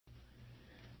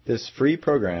This free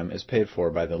program is paid for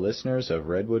by the listeners of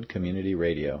Redwood Community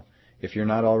Radio. If you're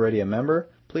not already a member,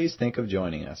 please think of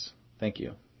joining us. Thank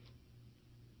you.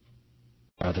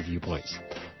 Other viewpoints.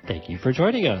 Thank you for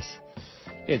joining us.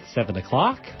 It's 7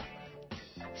 o'clock,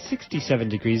 67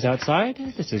 degrees outside.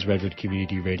 This is Redwood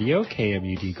Community Radio,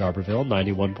 KMUD Garberville,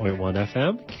 91.1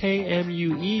 FM,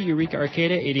 KMUE Eureka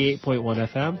Arcata, 88.1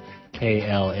 FM,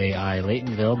 KLAI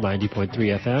Laytonville,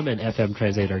 90.3 FM, and FM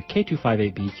translator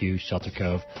K258BQ Shelter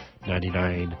Cove,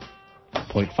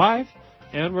 99.5.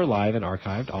 And we're live and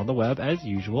archived on the web as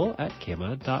usual at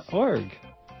kmud.org.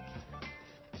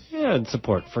 And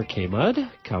support for KMUD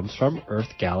comes from Earth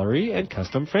Gallery and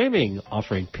Custom Framing,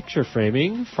 offering picture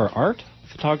framing for art,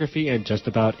 photography, and just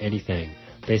about anything.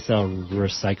 They sell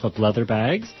recycled leather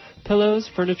bags, pillows,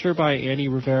 furniture by Annie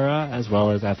Rivera, as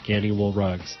well as Afghani wool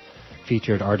rugs.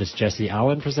 Featured artist Jesse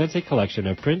Allen presents a collection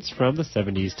of prints from the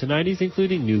 70s to 90s,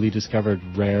 including newly discovered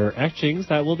rare etchings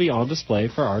that will be on display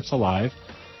for Arts Alive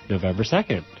November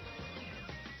 2nd.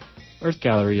 Earth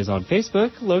Gallery is on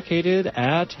Facebook, located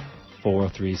at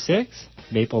 436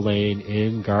 Maple Lane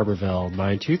in Garberville,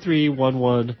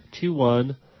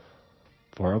 923-1121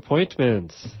 for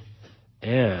appointments.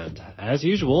 And, as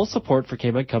usual, support for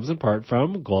KMUD comes in part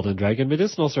from Golden Dragon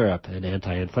Medicinal Syrup, an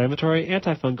anti-inflammatory,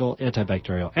 antifungal,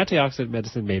 antibacterial, antioxidant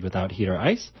medicine made without heat or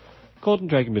ice. Golden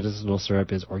Dragon Medicinal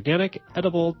Syrup is organic,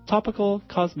 edible, topical,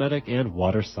 cosmetic, and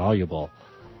water-soluble.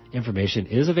 Information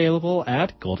is available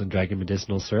at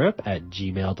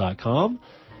goldendragonmedicinalsyrup@gmail.com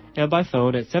and by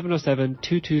phone at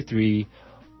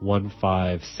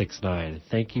 707-223-1569.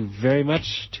 Thank you very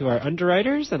much to our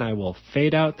underwriters, and I will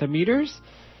fade out the meters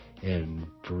and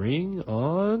bring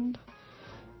on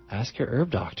Ask Your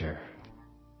Herb Doctor.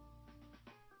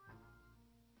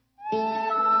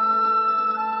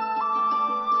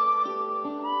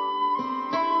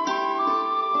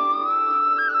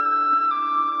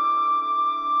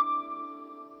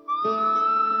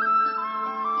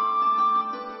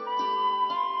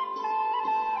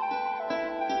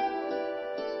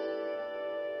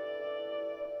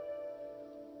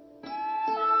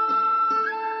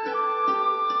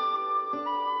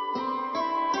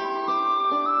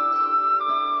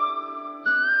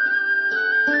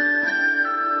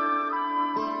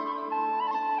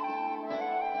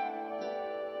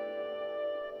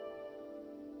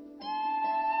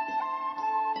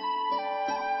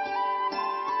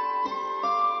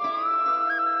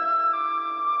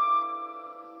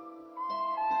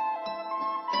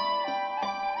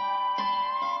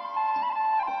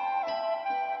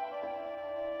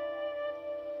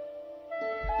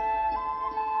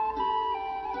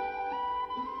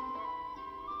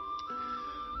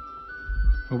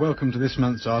 Well, welcome to this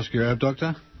month's Ask Your Herb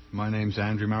Doctor. My name's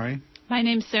Andrew Murray. My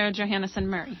name's Sarah Johannesson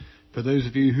Murray. For those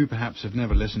of you who perhaps have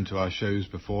never listened to our shows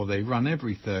before, they run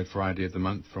every third Friday of the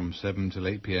month from 7 till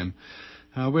 8 p.m.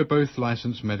 We're both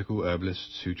licensed medical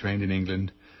herbalists who trained in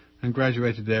England and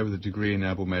graduated there with a degree in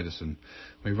herbal medicine.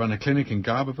 We run a clinic in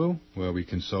Garberville where we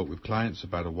consult with clients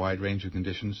about a wide range of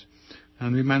conditions,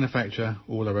 and we manufacture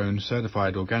all our own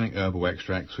certified organic herbal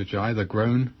extracts which are either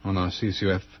grown on our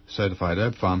CCOF certified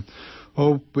herb farm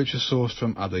or which are sourced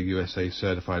from other USA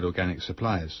certified organic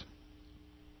suppliers.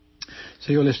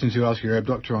 So you're listening to Ask Your Herb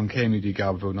Doctor on KMUD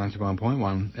Garberville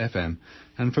 91.1 FM,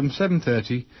 and from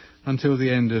 7:30 until the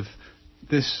end of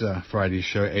this Friday's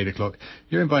show at 8 o'clock,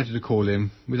 you're invited to call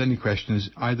in with any questions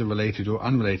either related or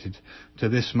unrelated to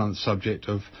this month's subject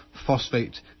of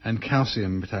phosphate and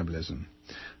calcium metabolism.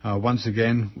 Once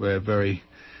again, we're very,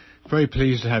 very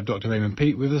pleased to have Dr. Raymond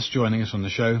Peat with us, joining us on the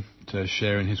show to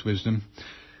share in his wisdom.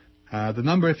 The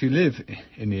number, if you live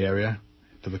in the area,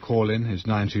 for the call-in is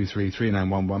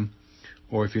 923-3911,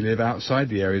 or if you live outside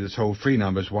the area, the toll-free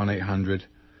number is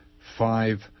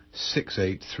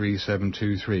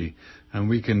 1-800-568-3723, and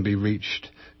we can be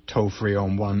reached toll-free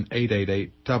on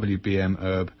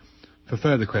 1-888-WBM-HERB for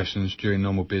further questions during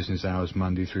normal business hours,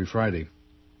 Monday through Friday.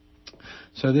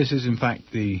 So this is, in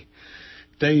fact, the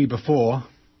day before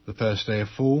the first day of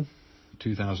fall,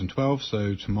 2012,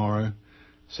 so tomorrow,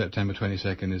 September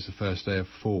 22nd, is the first day of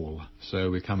fall,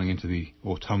 so we're coming into the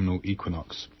autumnal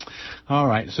equinox. All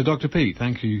right, so Dr. Peat,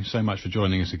 thank you so much for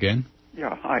joining us again.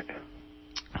 Yeah, hi.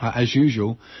 As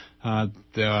usual,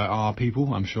 there are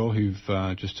people, I'm sure, who've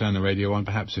just turned the radio on,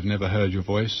 perhaps have never heard your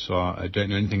voice or don't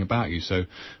know anything about you, so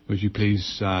would you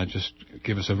please just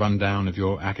give us a rundown of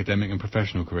your academic and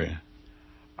professional career?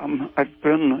 I've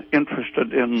been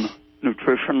interested in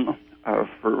nutrition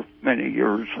for many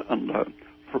years, and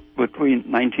between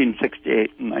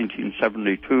 1968 and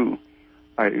 1972,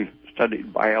 I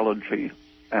studied biology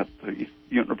at the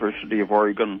University of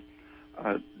Oregon,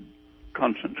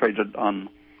 concentrated on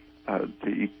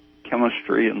the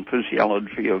chemistry and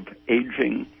physiology of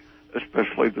aging,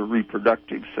 especially the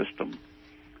reproductive system.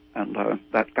 And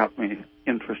that got me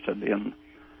interested in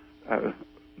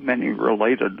many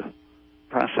related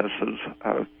processes.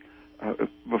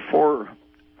 Before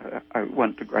I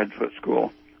went to graduate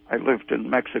school, I lived in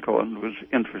Mexico and was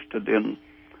interested in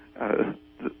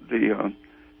the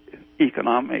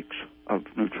economics of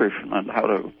nutrition and how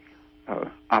to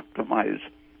optimize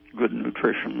good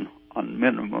nutrition on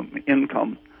minimum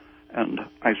income. And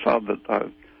I saw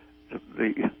that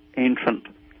the ancient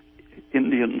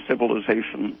Indian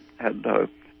civilization had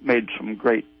made some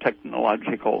great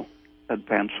technological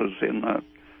advances in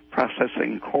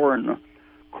processing corn.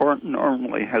 Corn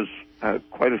normally has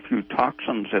quite a few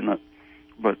toxins in it,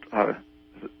 but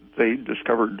they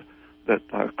discovered that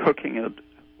cooking it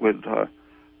with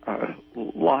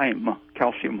lime,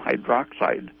 calcium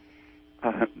hydroxide,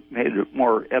 made it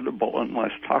more edible and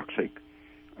less toxic.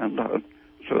 And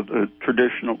so the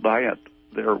traditional diet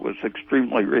there was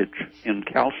extremely rich in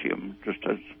calcium, just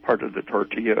as part of the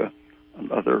tortilla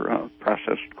and other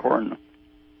processed corn.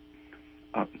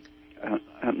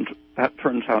 And that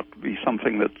turns out to be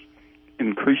something that's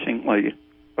increasingly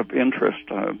of interest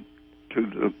to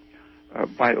the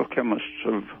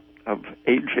biochemists of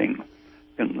aging.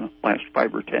 In the last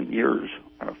 5 or 10 years,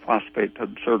 phosphate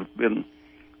had sort of been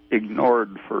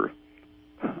ignored for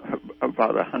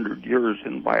about 100 years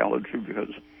in biology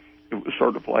because it was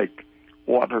sort of like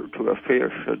water to a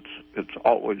fish. It's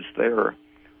always there,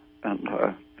 and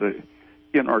the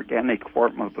inorganic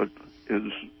form of it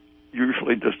is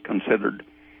usually just considered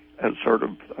as sort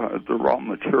of the raw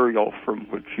material from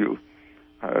which you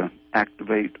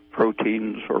activate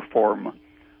proteins or form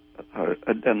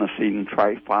adenosine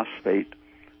triphosphate,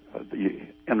 the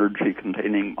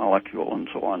energy-containing molecule, and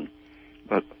so on.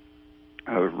 But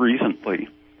recently,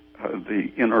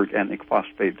 the inorganic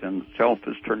phosphate in itself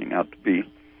is turning out to be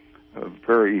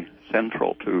very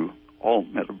central to all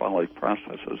metabolic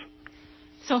processes.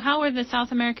 So how were the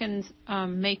South Americans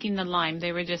making the lime?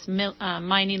 They were just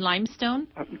mining limestone?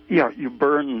 Yeah, you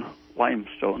burn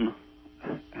limestone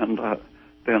and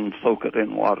then soak it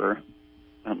in water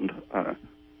and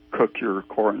cook your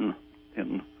corn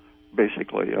in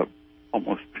basically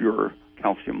almost pure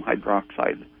calcium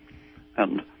hydroxide.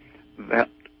 And that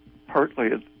partly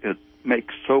it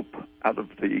makes soap out of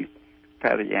the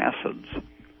fatty acids,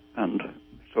 and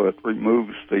so it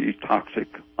removes the toxic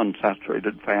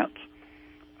unsaturated fats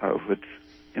which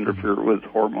interfere with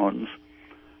hormones,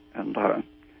 and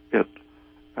it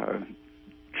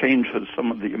changes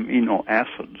some of the amino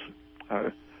acids.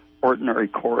 Ordinary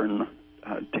corn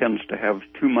tends to have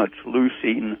too much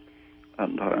leucine,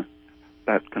 and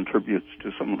that contributes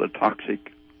to some of the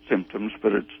toxic symptoms,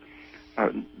 but it's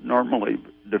normally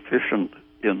deficient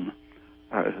in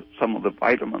some of the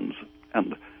vitamins,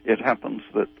 and it happens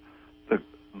that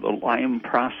the lime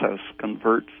process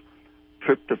converts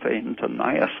tryptophan to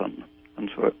niacin, and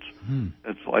so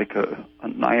it's like a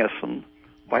niacin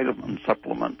vitamin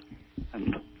supplement,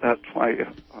 and that's why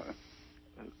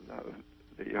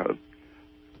the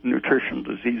nutrition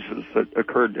diseases that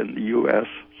occurred in the U.S.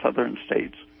 southern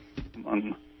states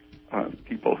among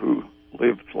people who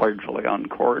lived largely on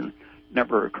corn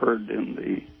never occurred in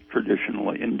the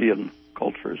traditional Indian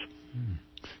cultures.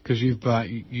 Because you've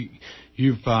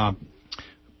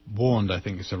warned, I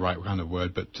think it's the right kind of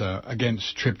word, but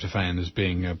against tryptophan as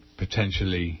being a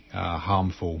potentially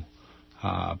harmful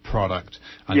product.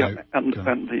 And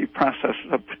the process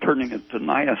of turning it to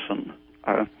niacin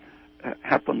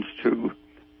happens to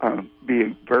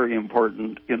be very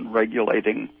important in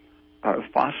regulating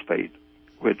phosphate,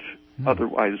 which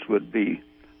otherwise would be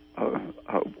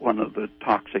one of the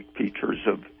toxic features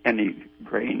of any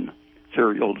grain,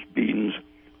 cereals, beans,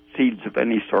 seeds of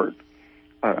any sort.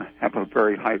 Have a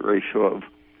very high ratio of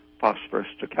phosphorus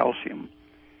to calcium.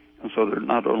 And so they're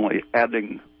not only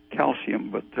adding calcium,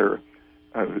 but they're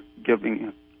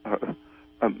giving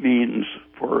a means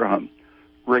for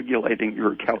regulating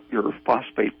your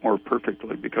phosphate more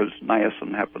perfectly, because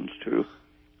niacin happens to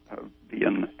be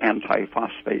an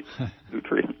anti-phosphate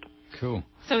nutrient. Cool.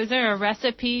 So is there a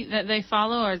recipe that they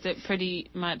follow, or is it pretty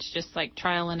much just like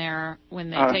trial and error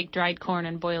when they take dried corn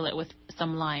and boil it with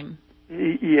some lime?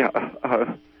 Yeah,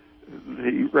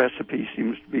 the recipe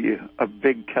seems to be a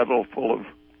big kettle full of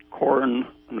corn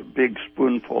and a big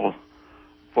spoonful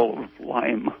full of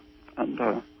lime,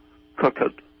 and cook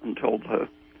it until the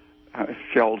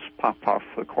shells pop off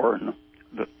the corn.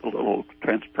 The little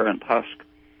transparent husk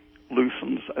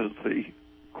loosens as the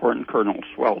corn kernel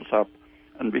swells up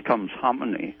and becomes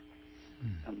hominy.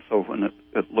 And so when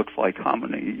it looks like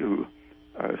hominy, you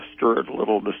stir it a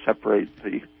little to separate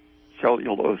the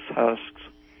cellulose husks,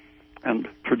 and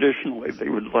traditionally they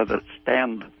would let it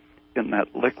stand in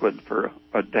that liquid for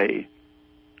a day,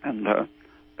 and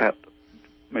that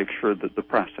makes sure that the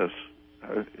process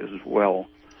is well.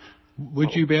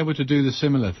 Would you be able to do the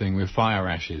similar thing with fire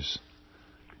ashes?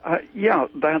 Yeah,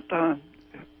 that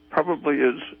probably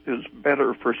is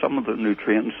better for some of the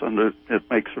nutrients, and it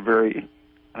makes a very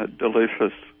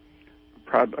delicious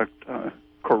product.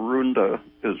 Corunda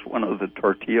is one of the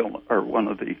tortilla, or one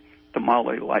of the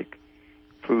tamale-like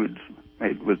foods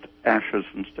made with ashes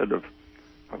instead of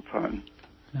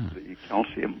the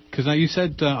calcium. Because now you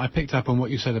said, I picked up on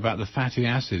what you said about the fatty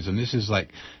acids, and this is like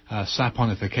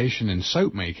saponification in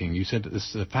soap making. You said that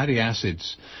the fatty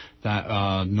acids that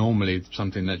are normally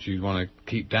something that you want to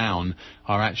keep down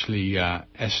are actually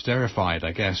esterified,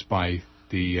 I guess, by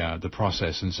the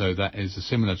process, and so that is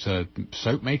similar to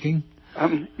soap making?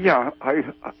 Yeah,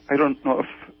 I don't know if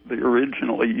they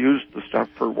originally used the stuff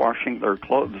for washing their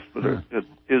clothes, but it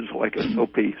is like a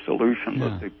soapy solution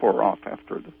that they pour off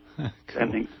after the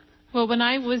cleaning. Well, when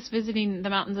I was visiting the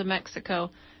mountains of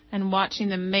Mexico and watching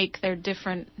them make their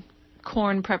different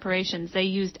corn preparations, they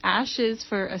used ashes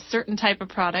for a certain type of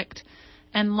product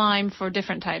and lime for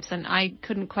different types, and I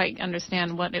couldn't quite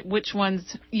understand which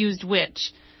ones used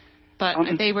which. But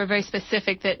they were very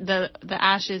specific that the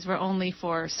ashes were only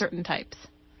for certain types.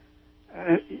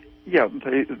 Yeah,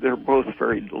 they're both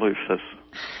very delicious.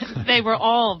 They were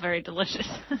all very delicious.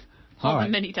 all right.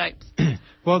 The many types.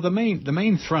 Well, the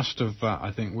main thrust of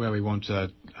I think where we want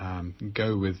to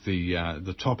go with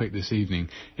the topic this evening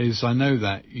is, I know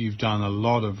that you've done a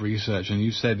lot of research, and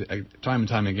you've said time and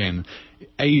time again,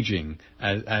 aging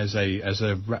as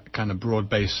a kind of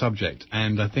broad-based subject,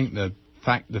 and I think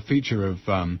the feature of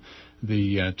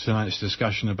tonight's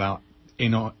discussion about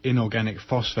inorganic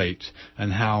phosphate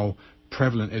and how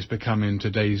prevalent it's become in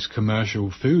today's commercial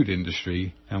food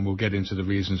industry, and we'll get into the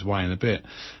reasons why in a bit,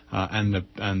 and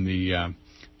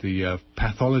the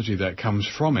pathology that comes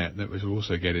from it, that we'll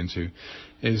also get into,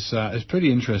 is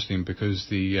pretty interesting, because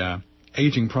the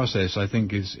aging process, I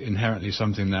think, is inherently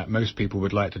something that most people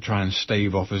would like to try and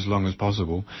stave off as long as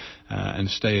possible, and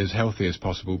stay as healthy as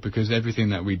possible, because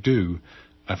everything that we do,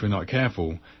 if we're not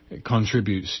careful, it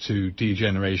contributes to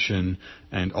degeneration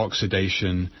and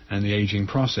oxidation and the aging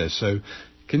process. So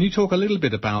can you talk a little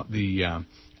bit about the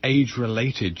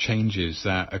age-related changes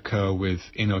that occur with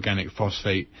inorganic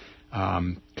phosphate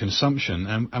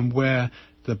consumption, and where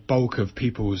the bulk of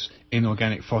people's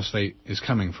inorganic phosphate is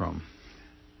coming from?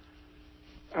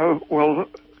 Well,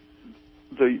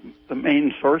 the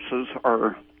main sources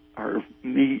are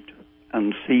meat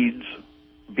and seeds,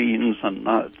 beans and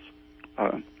nuts.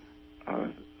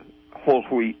 Whole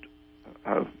wheat,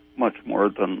 much more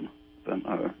than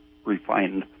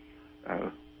refined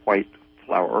white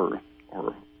flour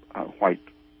or white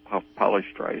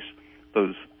polished rice.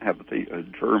 Those have the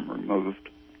germ removed,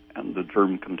 and the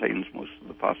germ contains most of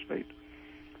the phosphate.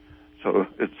 So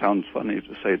it sounds funny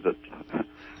to say that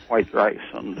white rice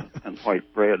and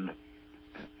white bread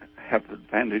have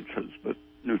advantages, but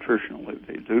nutritionally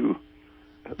they do.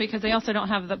 Because they also don't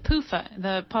have the PUFA,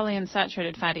 the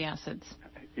polyunsaturated fatty acids.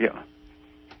 Yeah,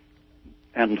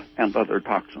 and other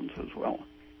toxins as well.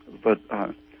 But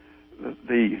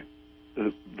the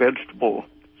vegetable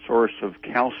source of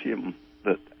calcium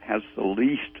that has the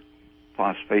least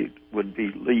phosphate would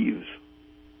be leaves.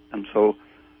 And so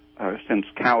since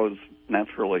cows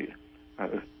naturally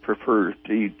prefer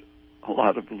to eat a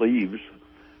lot of leaves,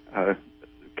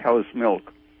 cow's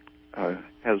milk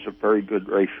has a very good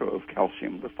ratio of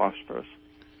calcium to phosphorus.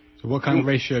 So what kind of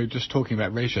ratio, just talking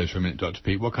about ratios for a minute, Dr.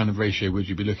 Peat, what kind of ratio would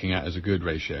you be looking at as a good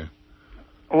ratio?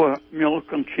 Oh, milk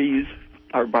and cheese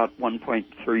are about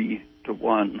 1.3 to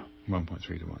 1.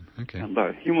 1.3 to 1, okay. And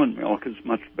human milk is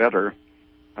much better.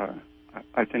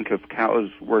 I think if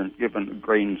cows weren't given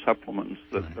grain supplements,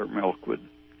 that their milk would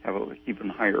have an even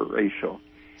higher ratio.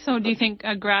 So do you think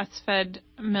a grass-fed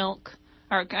milk,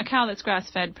 or a cow that's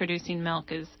grass-fed producing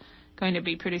milk, is going to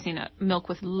be producing a milk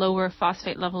with lower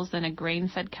phosphate levels than a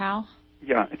grain-fed cow?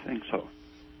 Yeah, I think so.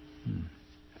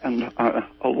 And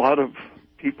a lot of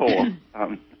people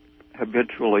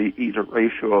habitually eat a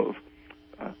ratio of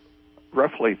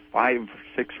roughly 5,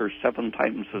 6, or 7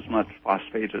 times as much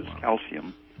phosphate as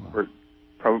calcium, where it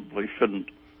probably shouldn't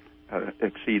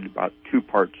exceed about 2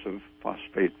 parts of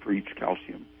phosphate for each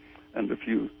calcium. And if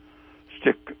you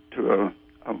stick to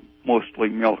a mostly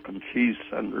milk and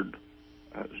cheese-centered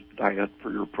diet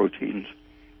for your proteins,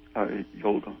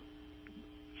 you'll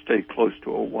stay close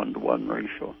to a 1-to-1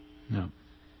 ratio. Yeah.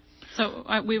 So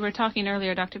we were talking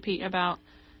earlier, Dr. Peat, about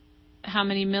how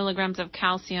many milligrams of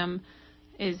calcium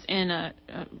is in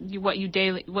what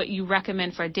you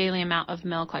recommend for a daily amount of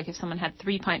milk. Like if someone had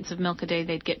 3 pints of milk a day,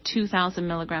 they'd get 2,000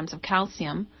 milligrams of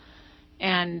calcium,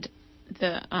 and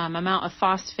the amount of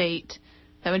phosphate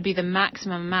that would be the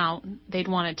maximum amount they'd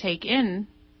want to take in.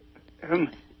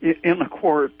 In a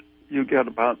quart, you get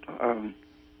about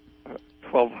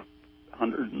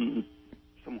 1,200 and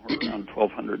somewhere around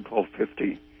 1,200,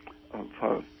 1,250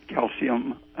 of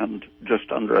calcium and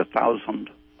just under 1,000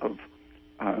 of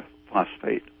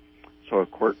phosphate. So a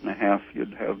quart and a half,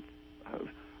 you'd have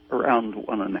around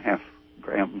 1.5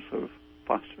 grams of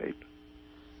phosphate.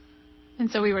 And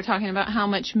so we were talking about how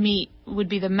much meat would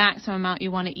be the maximum amount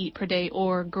you want to eat per day,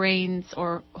 or grains,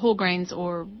 or whole grains,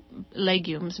 or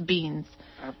legumes, beans.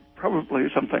 Probably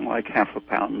something like half a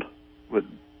pound would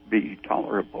be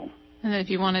tolerable. And then if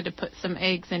you wanted to put some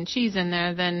eggs and cheese in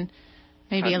there, then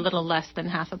maybe a little less than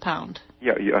half a pound.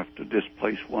 Yeah, you have to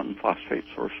displace one phosphate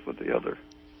source with the other.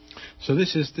 So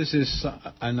this is,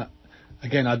 and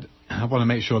again, I want to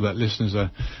make sure that listeners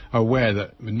are aware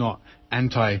that we're not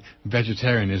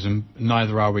anti-vegetarianism,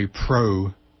 neither are we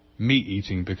pro-meat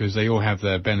eating, because they all have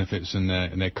their benefits and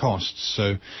their costs.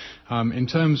 So in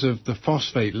terms of the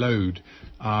phosphate load,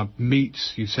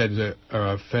 meats, you said,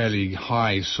 are a fairly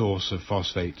high source of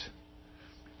phosphate.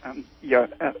 And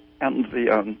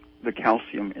the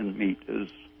calcium in meat is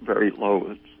very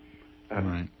low. It's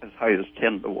right. as high as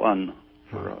 10 to 1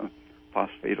 for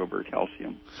phosphate over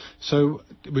calcium. So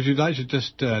would you like to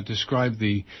just describe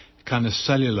the kind of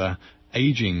cellular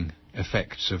aging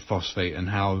effects of phosphate and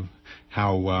how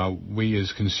we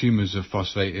as consumers of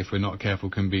phosphate, if we're not careful,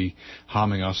 can be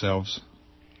harming ourselves?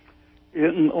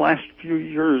 In the last few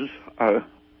years, a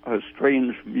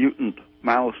strange mutant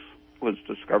mouse was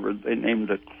discovered. They named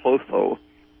it Clotho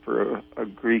for a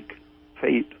Greek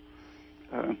fate.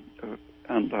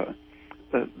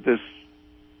 This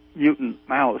mutant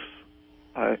mouse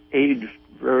aged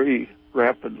very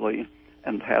rapidly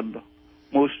and had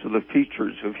most of the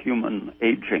features of human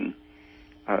aging,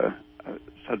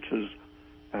 such as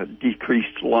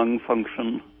decreased lung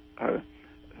function,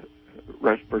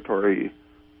 respiratory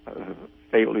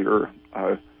failure,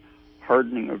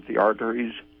 hardening of the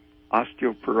arteries,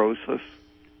 osteoporosis,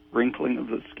 wrinkling of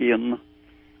the skin,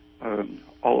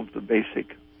 all of the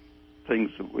basic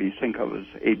things that we think of as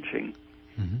aging.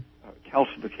 Mm-hmm.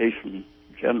 Calcification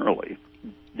generally,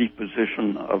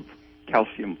 deposition of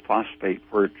calcium phosphate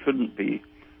where it shouldn't be,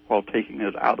 while taking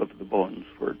it out of the bones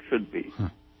where it should be. Huh.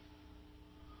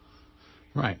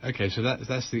 Right. Okay. So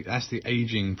that's the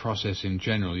aging process in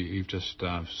general. You've just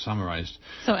summarized.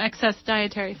 So excess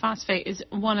dietary phosphate is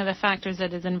one of the factors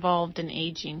that is involved in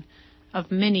aging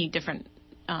of many different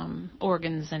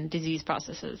organs and disease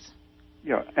processes.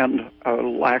 Yeah, and a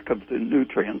lack of the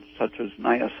nutrients such as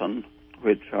niacin,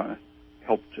 which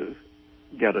help to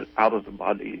get it out of the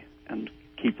body and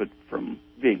keep it from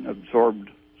being absorbed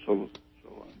so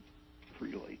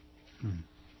freely.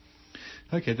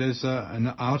 Okay, there's an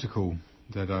article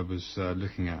that I was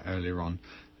looking at earlier on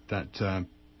that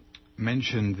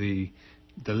mentioned the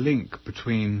link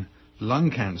between lung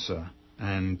cancer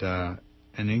and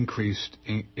an increased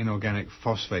inorganic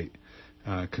phosphate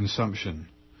consumption.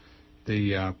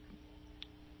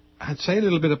 I'd say a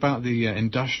little bit about the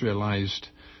industrialized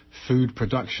food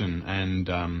production and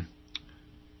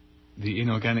the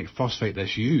inorganic phosphate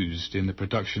that's used in the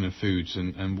production of foods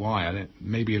and why.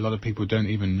 Maybe a lot of people don't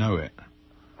even know it.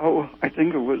 Oh, I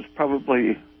think it was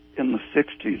probably in the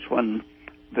 60s when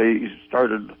they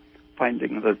started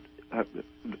finding that,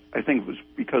 I think it was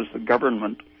because the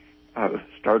government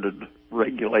started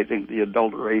regulating the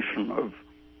adulteration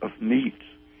of meats.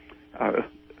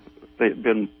 They had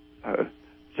been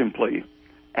simply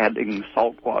adding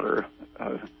salt water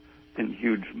in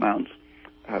huge amounts.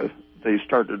 They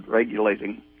started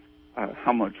regulating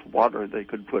how much water they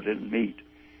could put in meat,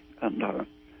 and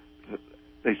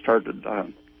they started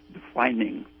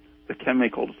defining the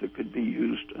chemicals that could be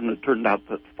used, and it turned out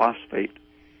that phosphate,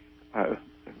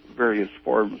 various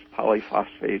forms,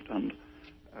 polyphosphate and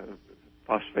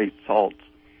phosphate salts,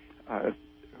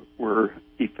 were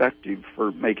effective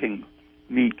for making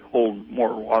meat hold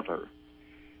more water.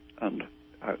 And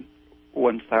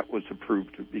once that was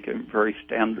approved, it became very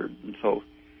standard, and so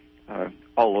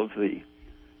all of the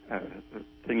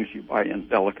things you buy in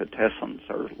delicatessens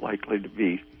are likely to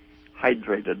be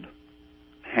hydrated.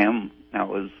 Ham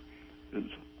now is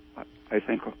I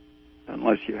think,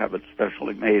 unless you have it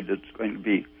specially made, it's going to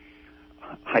be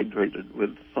hydrated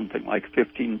with something like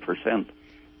 15%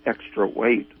 extra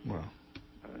weight. Wow.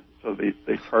 So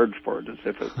they charge for it as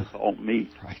if it was all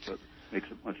meat. Right. But makes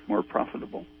it much more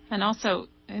profitable. And also,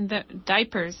 in the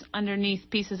diapers underneath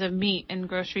pieces of meat in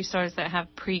grocery stores that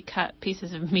have pre-cut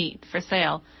pieces of meat for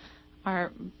sale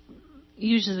are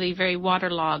usually very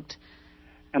waterlogged.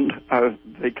 And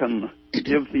they can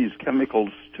give these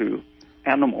chemicals to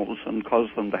animals and cause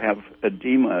them to have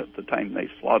edema at the time they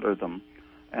slaughter them.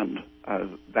 And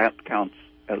that counts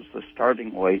as the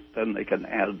starting weight. Then they can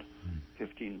add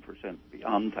 15%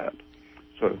 beyond that.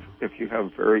 So if you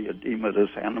have very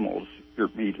edematous animals, your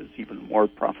meat is even more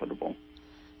profitable.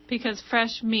 Because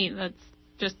fresh meat that's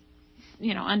just,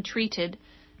 untreated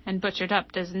and butchered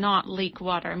up does not leak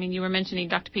water. I mean, you were mentioning,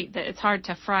 Dr. Peat, that it's hard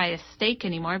to fry a steak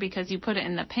anymore because you put it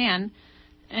in the pan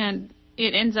and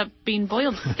it ends up being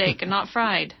boiled steak and not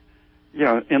fried.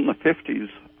 Yeah, in the 50s,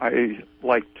 I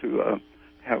liked to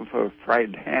have a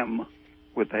fried ham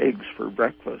with eggs for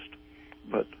breakfast.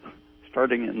 But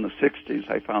starting in the 60s,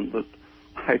 I found that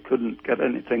I couldn't get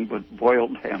anything but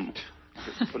boiled ham.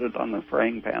 Just put it on the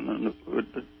frying pan and it would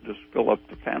just fill up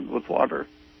the pan with water.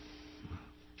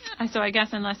 So I guess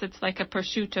unless it's like a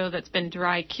prosciutto that's been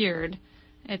dry cured,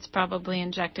 it's probably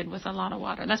injected with a lot of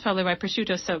water. That's probably why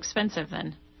prosciutto is so expensive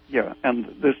then. Yeah, and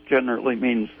this generally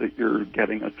means that you're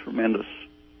getting a tremendous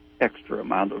extra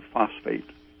amount of phosphate.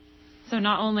 So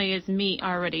not only is meat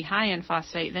already high in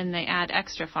phosphate, then they add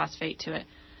extra phosphate to it.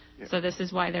 Yeah. So this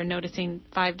is why they're noticing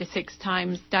 5 to 6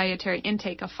 times dietary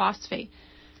intake of phosphate.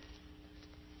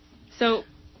 So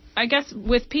I guess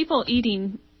with people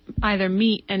eating either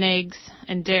meat and eggs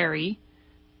and dairy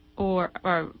or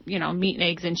meat and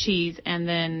eggs and cheese and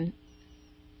then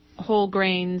whole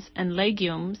grains and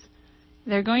legumes,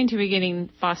 they're going to be getting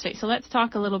phosphate. So let's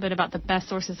talk a little bit about the best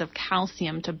sources of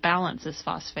calcium to balance this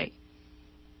phosphate.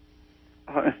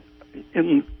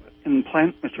 In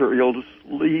plant materials,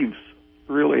 leaves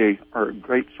really are a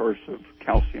great source of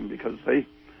calcium because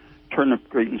turnip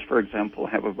greens, for example,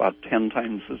 have about 10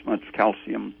 times as much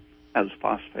calcium as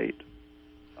phosphate.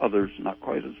 Others not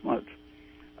quite as much.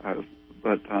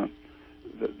 But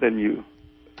then you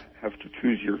have to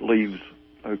choose your leaves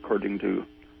according to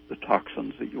the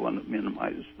toxins that you want to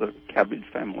minimize. The cabbage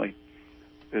family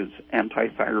is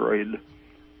anti-thyroid,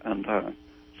 and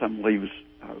some leaves,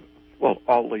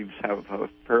 all leaves have a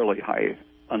fairly high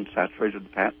unsaturated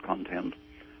fat content,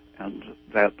 and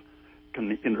that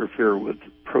can interfere with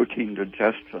protein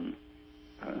digestion.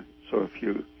 So if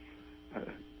you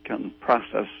can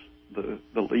process the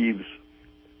leaves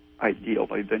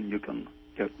ideally, then you can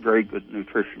get very good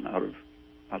nutrition out of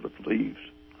leaves,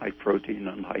 high protein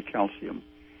and high calcium.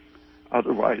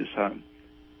 Otherwise,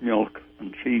 milk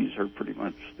and cheese are pretty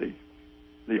much the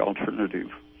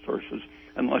alternative sources,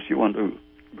 unless you want to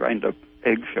grind up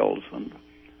eggshells, and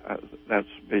that's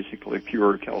basically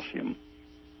pure calcium,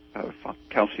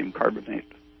 calcium carbonate.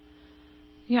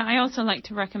 Yeah, I also like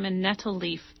to recommend nettle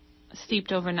leaf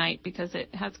steeped overnight because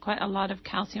it has quite a lot of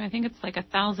calcium. I think it's like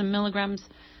 1,000 milligrams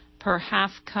per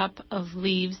half cup of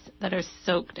leaves that are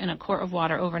soaked in a quart of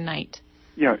water overnight.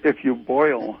 Yeah, if you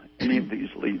boil any of these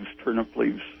leaves, turnip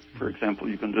leaves, for example,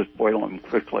 you can just boil them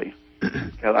quickly,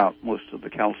 get out most of the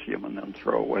calcium, and then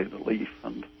throw away the leaf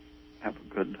and have a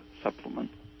good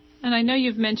supplement. And I know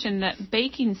you've mentioned that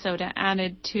baking soda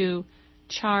added to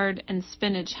chard and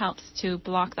spinach helps to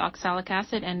block the oxalic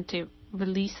acid and to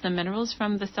release the minerals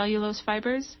from the cellulose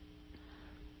fibers?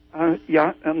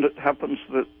 Yeah, and it happens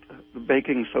that the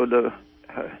baking soda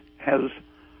has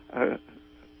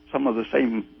some of the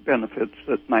same benefits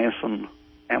that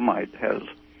niacinamide has.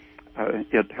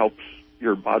 It helps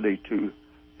your body to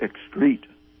excrete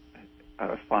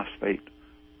phosphate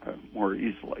more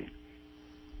easily.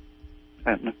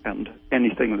 And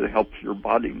anything that helps your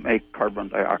body make carbon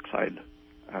dioxide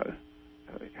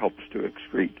helps to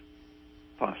excrete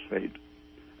phosphate.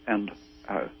 And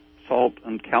salt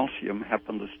and calcium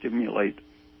happen to stimulate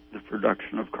the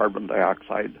production of carbon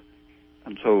dioxide.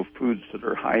 And so foods that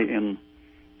are high in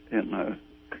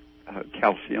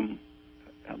calcium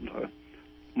and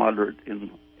moderate in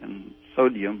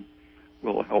sodium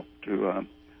will help to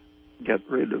get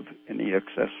rid of any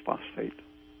excess phosphate.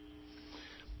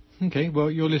 Okay, well,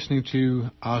 you're listening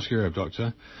to Ask Your Herb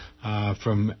Doctor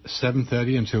from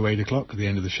 7:30 until 8 o'clock at the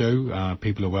end of the show.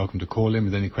 People are welcome to call in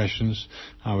with any questions.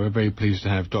 We're very pleased to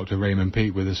have Dr. Raymond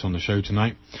Peat with us on the show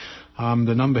tonight.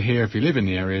 The number here, if you live in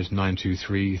the area, is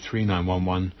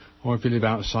 923-3911, or if you live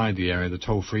outside the area, the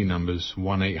toll-free number's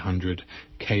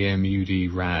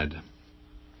 1-800-KMUD-RAD.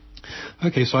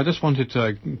 Okay, so I just wanted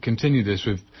to continue this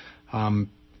with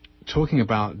talking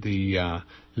about the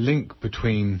link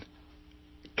between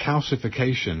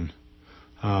calcification,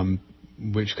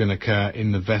 which can occur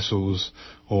in the vessels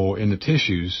or in the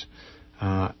tissues,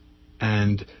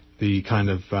 and the kind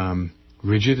of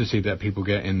rigidity that people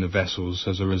get in the vessels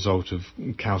as a result of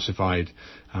calcified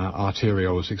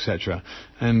arterioles, etc.,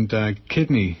 and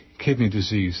kidney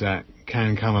disease that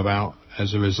can come about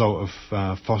as a result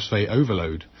of phosphate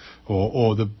overload,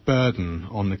 or the burden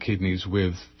on the kidneys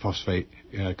with phosphate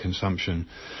consumption.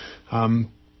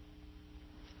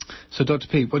 So, Dr.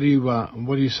 Peat, what do you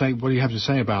have to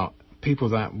say about people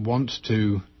that want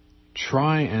to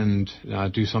try and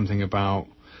do something about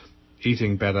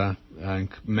eating better and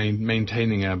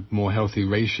maintaining a more healthy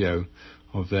ratio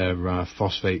of their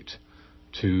phosphate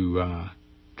to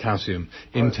calcium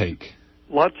intake?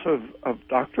 Lots of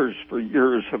doctors for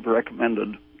years have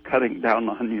recommended cutting down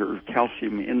on your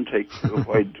calcium intake to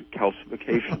avoid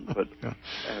calcification, but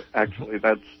actually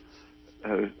that's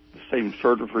the same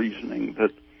sort of reasoning,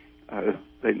 that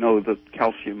they know that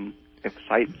calcium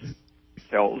excites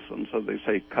cells, and so they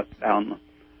say cut down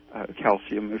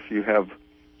calcium if you have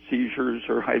seizures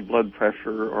or high blood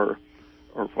pressure or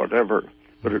whatever.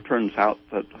 But it turns out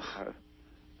that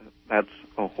that's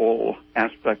a whole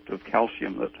aspect of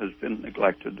calcium that has been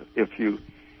neglected. If you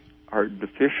are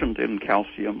deficient in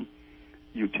calcium,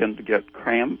 you tend to get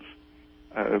cramps,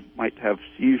 might have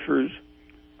seizures,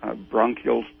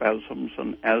 bronchial spasms,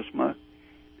 and asthma.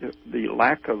 The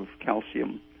lack of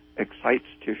calcium excites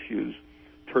tissues,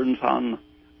 turns on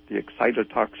the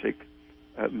excitotoxic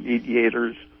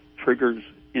mediators, triggers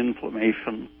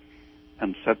inflammation,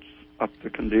 and sets up the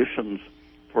conditions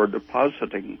for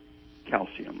depositing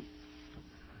calcium.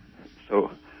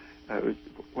 So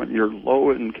when you're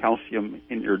low in calcium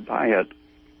in your diet,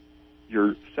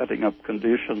 you're setting up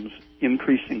conditions,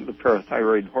 increasing the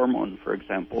parathyroid hormone, for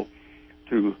example,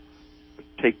 to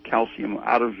take calcium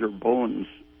out of your bones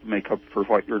to make up for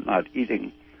what you're not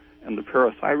eating. And the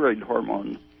parathyroid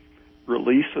hormone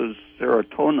releases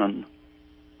serotonin,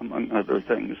 among other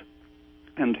things,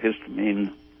 and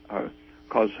histamine,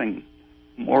 causing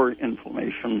more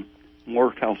inflammation,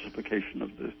 more calcification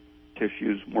of the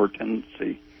tissues, more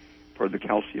tendency for the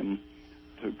calcium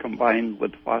to combine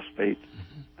with phosphate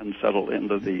and settle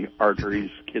into the arteries,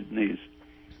 kidneys,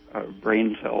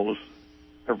 brain cells,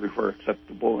 everywhere except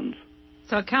the bones.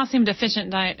 So a calcium-deficient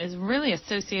diet is really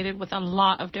associated with a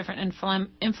lot of different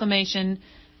inflammation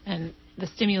and the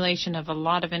stimulation of a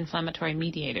lot of inflammatory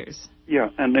mediators. Yeah,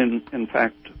 and in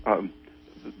fact,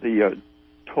 the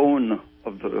tone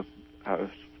of the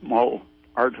small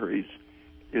arteries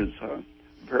is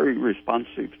very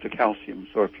responsive to calcium.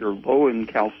 So if you're low in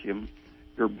calcium,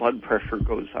 your blood pressure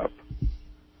goes up.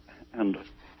 And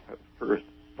for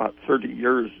about 30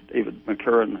 years, David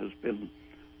McCurran has been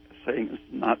saying it's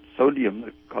not sodium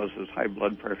that causes high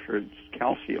blood pressure, it's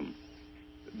calcium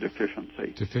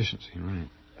deficiency. Deficiency, right.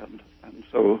 And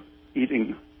so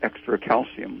eating extra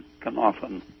calcium can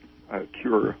often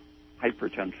cure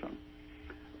hypertension,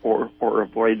 or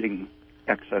avoiding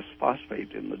excess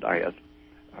phosphate in the diet,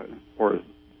 or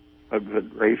a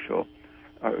good ratio.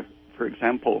 For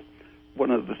example, one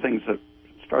of the things that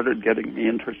started getting me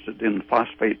interested in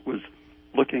phosphate was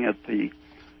looking at the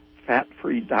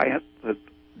fat-free diet that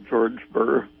George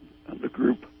Burr and the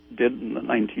group did in the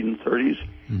 1930s.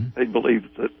 Mm-hmm. They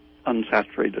believed that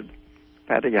unsaturated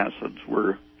fatty acids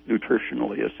were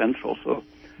nutritionally essential. So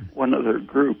one other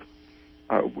group,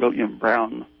 William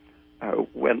Brown,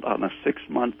 went on a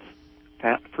 6-month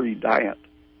fat-free diet,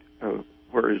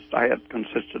 where his diet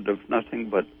consisted of nothing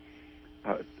but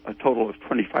a total of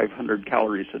 2,500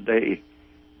 calories a day,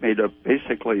 made up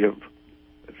basically of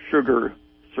sugar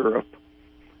syrup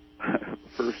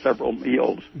for several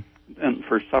meals, and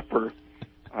for supper,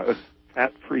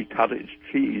 fat-free cottage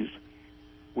cheese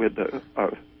with a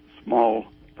small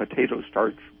potato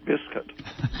starch biscuit.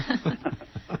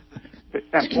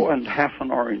 Apple and half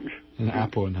an orange. An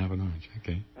apple and half an orange,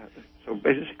 okay. So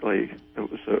basically,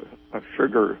 it was a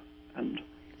sugar and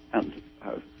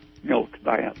milk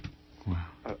diet. Wow.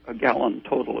 A gallon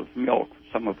total of milk,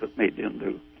 some of it made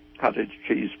into cottage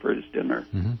cheese for his dinner.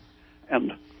 Mm-hmm.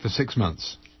 And for 6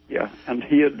 months. Yeah, and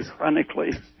he had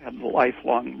chronically had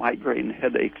lifelong migraine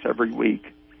headaches every week.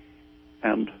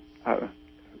 And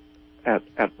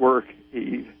at work,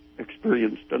 he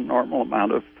experienced a normal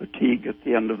amount of fatigue at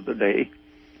the end of the day.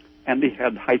 And he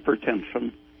had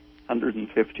hypertension,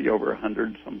 150 over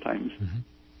 100 sometimes. Mm-hmm.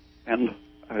 And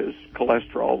his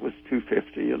cholesterol was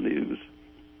 250, and he was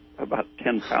about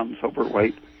 10 pounds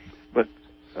overweight. But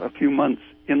a few months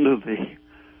into the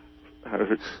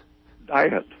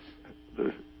diet,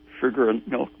 the sugar and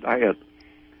milk diet,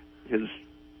 his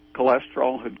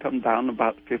cholesterol had come down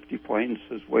about 50 points.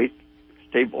 His weight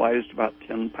stabilized about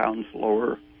 10 pounds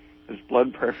lower. His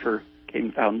blood pressure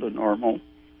came down to normal.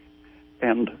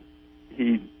 And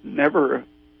he never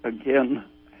again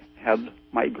had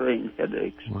migraine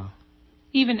headaches. Wow.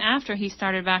 Even after he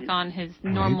started back on his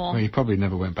normal... Well, he probably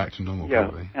never went back to normal, Yeah,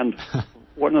 probably. and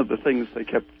one of the things they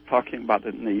kept talking about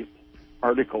in the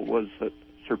article was that,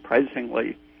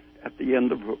 surprisingly, at the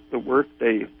end of the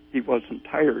workday, he wasn't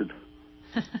tired.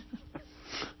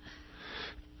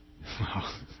 Wow.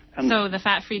 And so the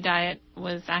fat-free diet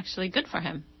was actually good for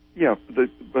him. Yeah,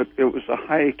 but it was a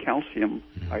high calcium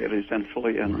diet,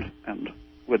 essentially, and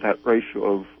with that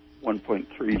ratio of 1.3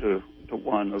 to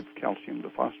 1 of calcium to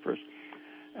phosphorus.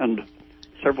 And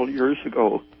several years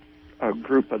ago, a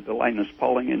group at the Linus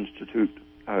Pauling Institute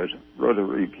wrote a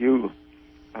review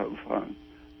of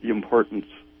the importance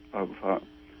of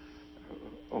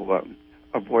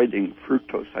avoiding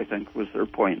fructose, I think was their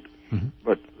point. Mm-hmm.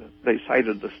 But they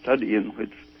cited a study in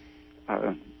which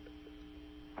I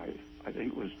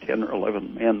think it was 10 or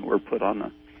 11 men were put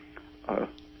on a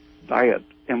diet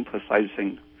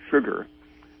emphasizing sugar.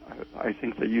 I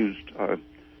think they used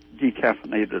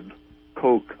decaffeinated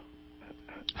Coke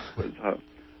with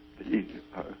the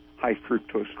high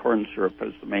fructose corn syrup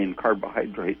as the main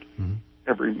carbohydrate. Mm-hmm.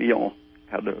 Every meal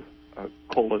had a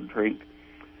cola drink.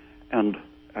 And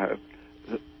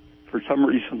for some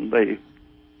reason,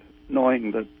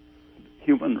 knowing that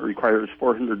human requires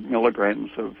 400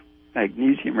 milligrams of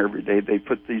magnesium every day, they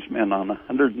put these men on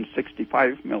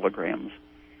 165 milligrams.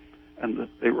 And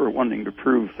they were wanting to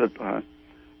prove that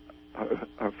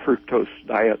a fructose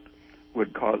diet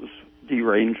would cause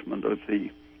derangement of the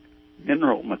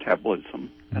mineral metabolism.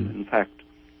 Mm-hmm. And in fact,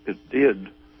 it did,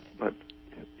 but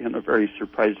in a very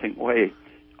surprising way.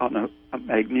 On a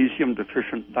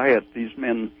magnesium-deficient diet, these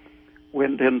men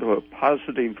went into a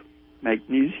positive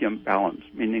magnesium balance,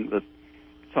 meaning that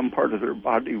some part of their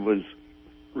body was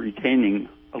retaining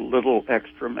a little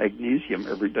extra magnesium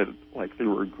every day, like they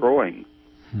were growing.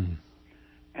 Hmm.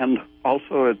 And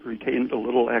also it retained a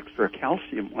little extra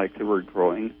calcium like they were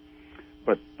growing,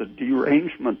 but the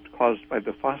derangement caused by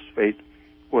the phosphate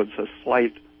was a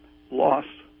slight loss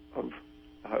of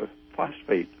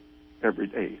phosphate every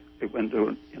day. It went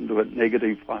into a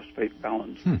negative phosphate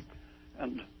balance. Hmm.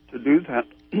 And to do that,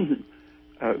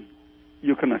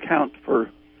 you can account for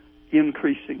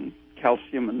increasing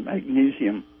calcium and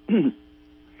magnesium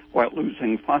while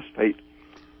losing phosphate,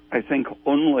 I think,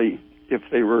 only if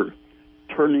they were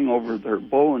turning over their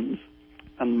bones,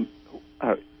 and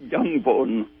young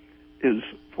bone is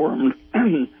formed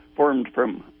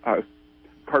from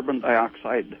carbon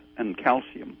dioxide and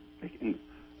calcium, making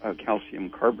calcium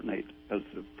carbonate as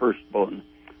the first bone,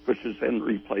 which is then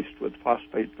replaced with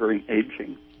phosphate during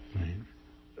aging.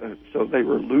 Right. So they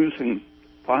were losing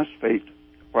phosphate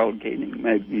while gaining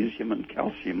magnesium and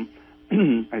calcium.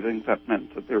 I think that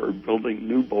meant that they were building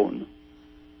new bone.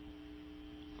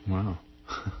 Wow.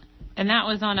 And that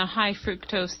was on a high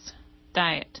fructose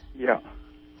diet. Yeah.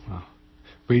 Wow.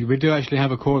 We do actually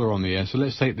have a caller on the air, so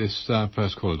let's take this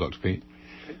first caller, Dr. Peat.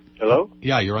 Hello?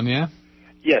 Yeah, you're on the air.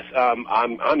 Yes,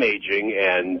 I'm aging,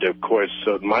 and of course,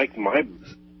 my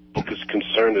focus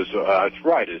concern is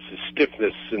arthritis, is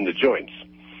stiffness in the joints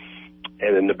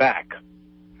and in the back.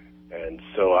 And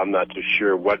so I'm not too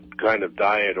sure what kind of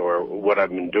diet or what I've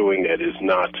been doing that is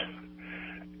not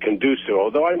conducive,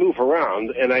 although I move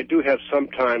around, and I do have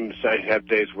sometimes, I have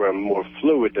days where I'm more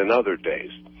fluid than other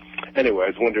days. Anyway, I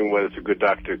was wondering whether a good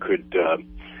doctor could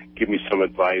give me some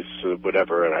advice,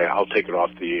 whatever, and I'll take it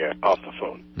off the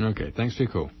phone. Okay, thanks for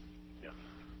your call. Yeah.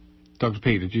 Dr.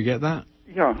 Peat, did you get that?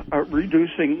 Yeah,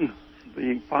 reducing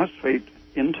the phosphate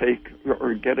intake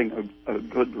or getting a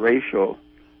good ratio,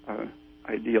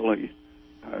 ideally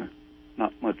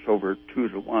not much over 2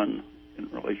 to 1 in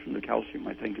relation to calcium,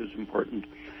 I think is important.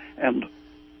 And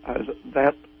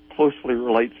that closely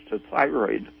relates to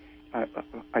thyroid.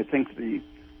 I think the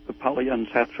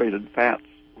polyunsaturated fats,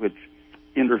 which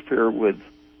interfere with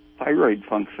thyroid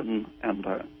function and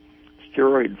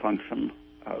steroid function,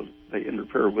 they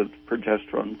interfere with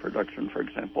progesterone production, for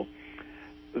example.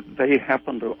 They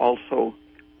happen to also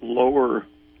lower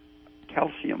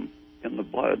calcium in the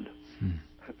blood.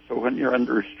 So when you're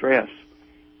under stress,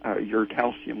 your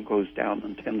calcium goes down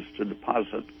and tends to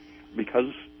deposit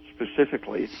because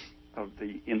specifically of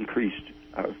the increased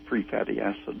free fatty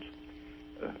acids.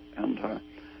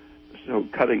 So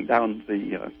cutting down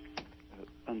the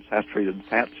unsaturated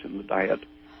fats in the diet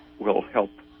will help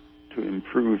to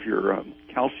improve your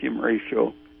calcium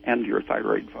ratio and your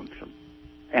thyroid function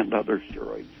and other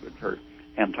steroids, which are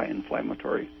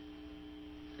anti-inflammatory.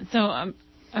 So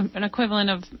an equivalent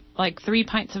of like 3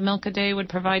 pints of milk a day would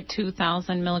provide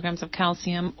 2,000 milligrams of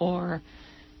calcium, or,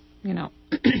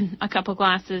 a couple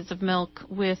glasses of milk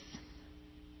with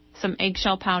some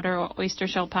eggshell powder or oyster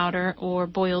shell powder or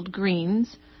boiled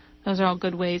greens Those are all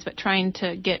good ways, but trying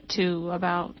to get to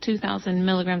about 2,000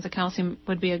 milligrams of calcium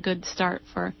would be a good start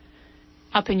for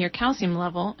upping your calcium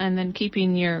level, and then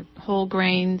keeping your whole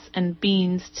grains and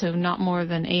beans to not more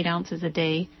than 8 ounces a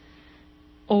day,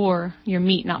 or your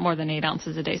meat not more than 8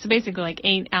 ounces a day. So basically like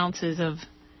 8 ounces of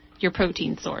your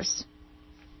protein source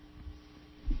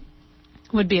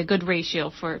would be a good ratio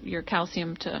for your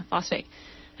calcium to phosphate.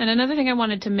 And another thing I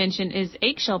wanted to mention is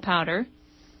eggshell powder.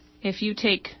 If you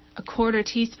take a quarter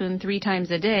teaspoon 3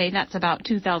 times a day, that's about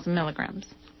 2,000 milligrams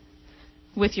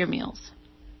with your meals.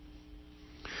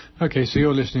 Okay, so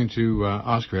you're listening to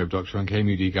Ask Your Herb Doctor on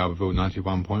KMUD Garberville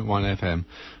 91.1 FM.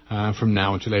 From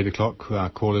now until 8 o'clock,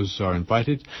 callers are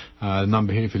invited. The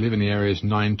number here, if you live in the area, is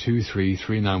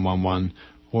 923-3911,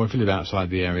 or if you live outside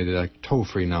the area, the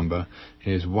toll-free number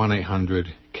is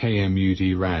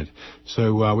 1-800-KMUD-RAD.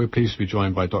 So we're pleased to be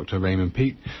joined by Dr. Raymond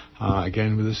Peat,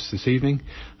 again with us this evening.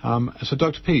 So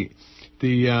Dr. Peat,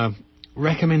 the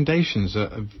recommendations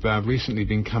that have recently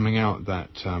been coming out that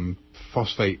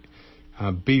phosphate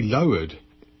be lowered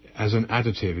as an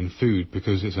additive in food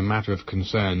because it's a matter of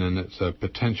concern and it's a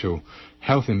potential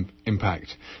health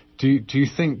impact. Do you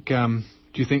think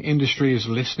industry is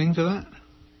listening to that?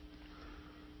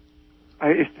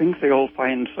 I think they'll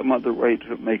find some other way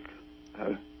to make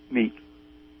meat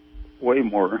way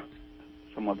more,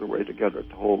 some other way to get it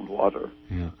to hold water.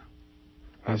 Yeah.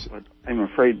 But I'm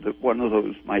afraid that one of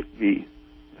those might be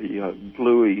the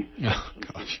gluey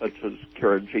substances such as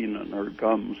carrageenan or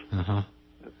gums. Uh-huh.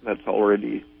 That's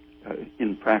already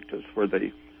in practice, where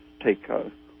they take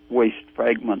waste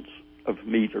fragments of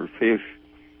meat or fish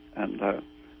and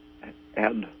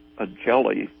add a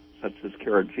jelly such as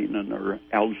carrageenan or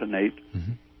alginate,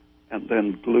 mm-hmm. and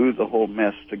then glue the whole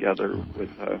mess together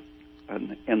with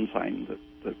an enzyme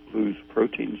that glues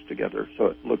proteins together, so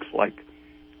it looks like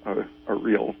a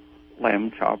real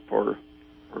lamb chop or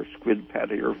squid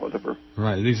patty or whatever.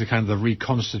 Right, these are kind of the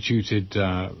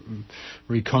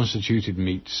reconstituted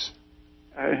meats.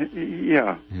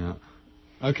 Yeah. Yeah.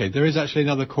 Okay, there is actually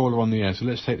another caller on the air, so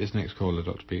let's take this next caller,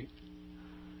 Dr. Peat.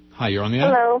 Hi, you're on the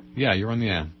air? Hello. Yeah, you're on the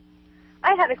air.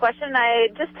 I had a question. I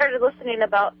just started listening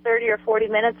about 30 or 40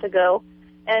 minutes ago,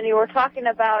 and you were talking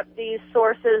about these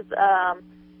sources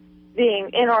being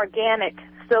inorganic.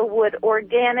 So would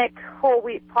organic whole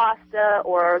wheat pasta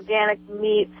or organic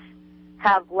meats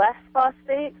have less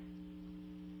phosphate?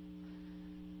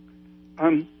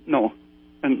 No,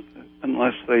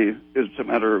 unless it's a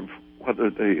matter of whether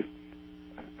they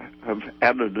have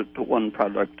added it to one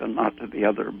product and not to the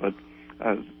other. But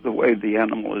the way the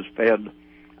animal is fed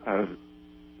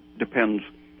depends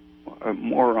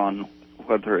more on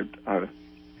whether it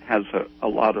has a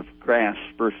lot of grass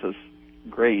versus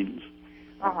grains.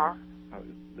 Uh-huh.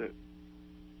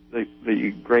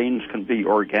 The grains can be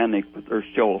organic, but they're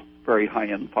still very high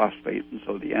in phosphate, and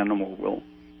so the animal will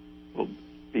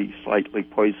be slightly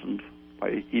poisoned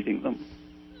by eating them.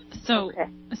 So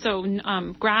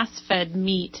grass-fed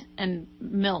meat and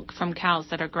milk from cows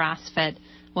that are grass-fed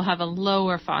will have a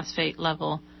lower phosphate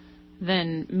level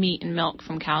than meat and milk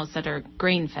from cows that are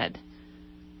grain-fed.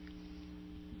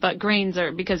 But grains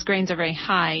are very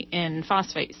high in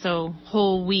phosphate, so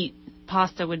whole wheat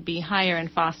pasta would be higher in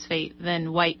phosphate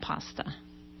than white pasta.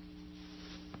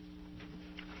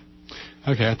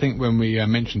 Okay, I think when we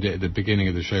mentioned it at the beginning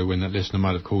of the show, when that listener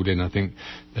might have called in, I think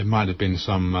there might have been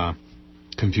some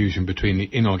confusion between the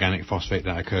inorganic phosphate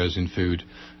that occurs in food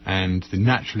and the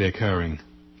naturally occurring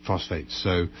phosphates.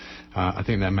 So I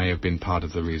think that may have been part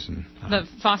of the reason. The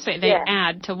phosphate they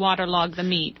add to waterlog the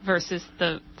meat versus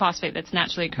the phosphate that's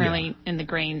naturally occurring in the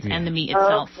grains and the meat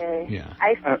itself. Okay. Yeah.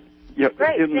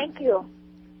 Great, thank you.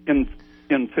 In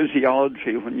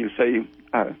physiology, when you say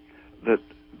that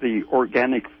the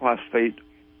organic phosphate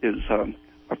is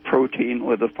a protein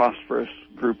with a phosphorus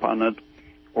group on it,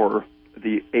 or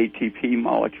the ATP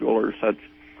molecule or such,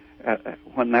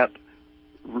 when that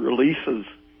releases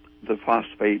the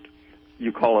phosphate,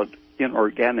 you call it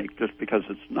inorganic just because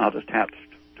it's not attached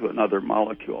to another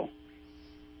molecule.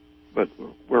 But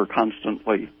we're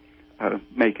constantly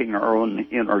making our own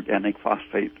inorganic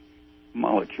phosphate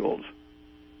molecules.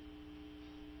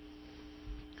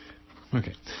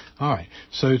 Okay, all right.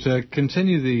 So to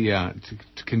continue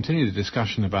the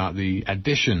discussion about the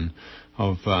addition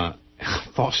of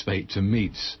phosphate to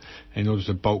meats in order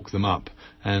to bulk them up,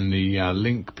 and the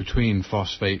link between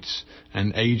phosphates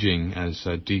and aging as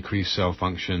decreased cell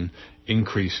function,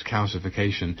 increased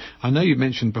calcification. I know you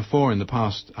mentioned before in the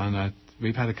past, and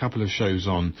we've had a couple of shows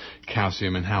on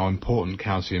calcium and how important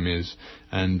calcium is,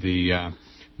 and the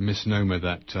misnomer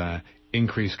that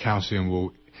increased calcium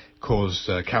will cause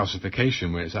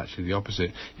calcification, where it's actually the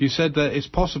opposite. You said that it's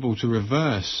possible to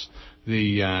reverse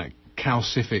the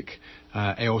calcific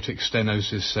aortic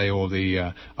stenosis, say, or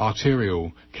the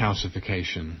arterial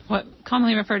calcification. What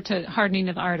commonly referred to hardening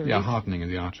of the arteries. Yeah, hardening of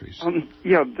the arteries.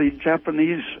 The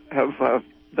Japanese have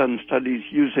done studies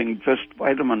using just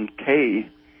vitamin K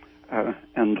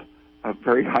and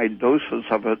very high doses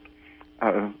of it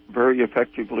very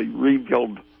effectively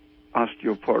rebuild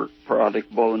osteoporotic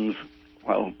bones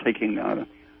while taking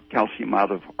calcium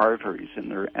out of arteries in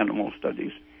their animal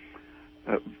studies.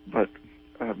 But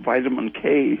vitamin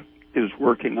K is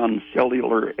working on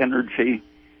cellular energy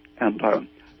and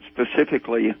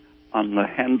specifically on the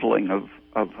handling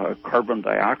of carbon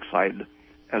dioxide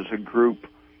as a group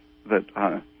that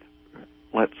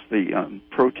lets the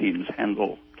proteins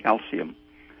handle calcium.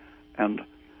 And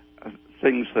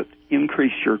things that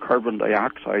increase your carbon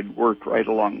dioxide work right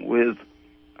along with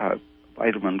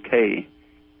vitamin K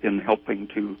in helping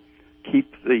to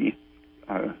keep the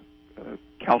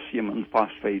calcium and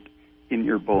phosphate in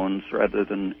your bones rather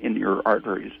than in your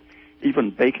arteries.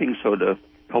 Even baking soda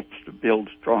helps to build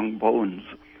strong bones,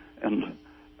 and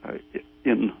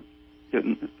in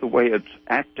the way it's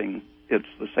acting, it's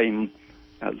the same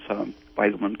as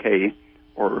vitamin K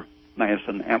or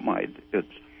niacinamide. It's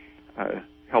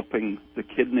helping the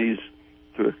kidneys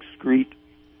to excrete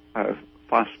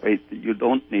phosphate that you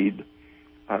don't need,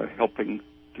 helping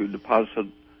to deposit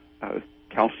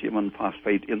calcium and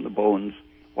phosphate in the bones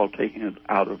while taking it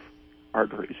out of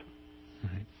arteries.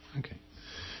 Right. Okay.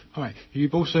 All right.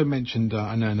 You've also mentioned,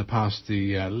 I know in the past,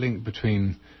 the link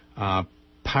between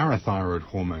parathyroid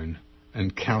hormone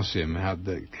and calcium, how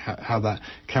that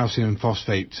calcium and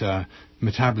phosphate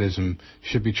metabolism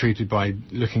should be treated by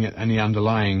looking at any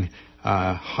underlying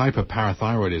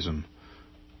hyperparathyroidism.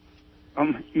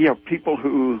 People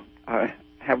who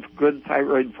have good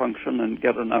thyroid function and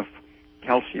get enough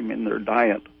calcium in their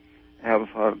diet have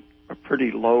a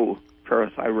pretty low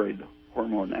parathyroid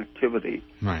hormone activity.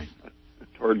 Right.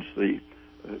 Towards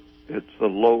it's the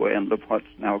low end of what's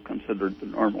now considered the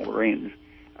normal range.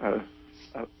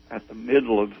 At the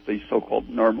middle of the so-called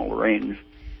normal range,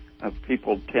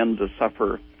 people tend to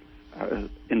suffer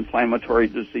inflammatory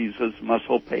diseases,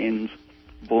 muscle pains,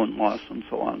 bone loss, and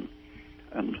so on.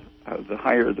 And the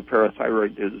higher the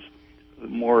parathyroid is, the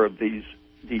more of these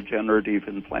degenerative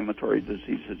inflammatory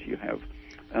diseases you have.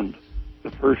 And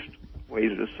the first way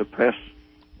to suppress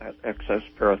that excess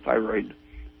parathyroid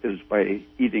is by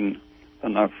eating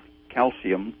enough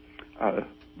calcium,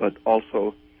 but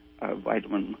also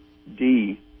vitamin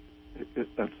D.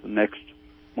 That's the next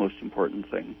most important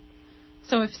thing.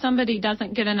 So if somebody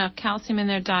doesn't get enough calcium in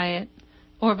their diet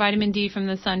or vitamin D from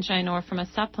the sunshine or from a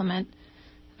supplement,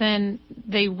 then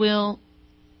they will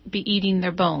be eating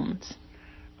their bones.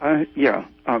 In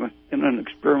an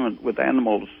experiment with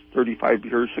animals 35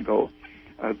 years ago,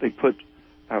 they put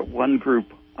one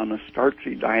group on a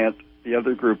starchy diet, the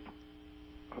other group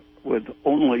with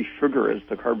only sugar as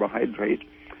the carbohydrate,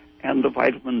 and the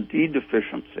vitamin D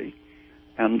deficiency.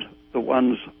 And the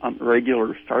ones on the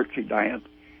regular starchy diet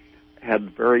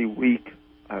had very weak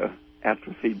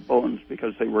atrophied bones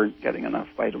because they weren't getting enough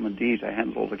vitamin D to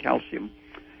handle the calcium.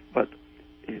 But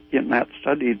in that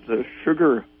study, the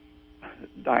sugar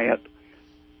diet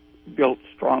built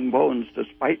strong bones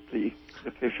despite the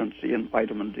deficiency in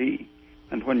vitamin D.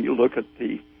 And when you look at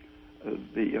the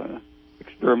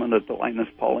experiment at the Linus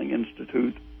Pauling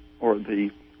Institute or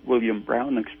the William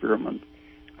Brown experiment,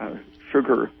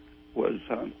 sugar was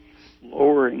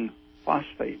lowering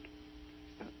phosphate,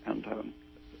 and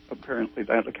apparently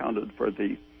that accounted for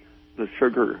the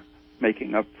sugar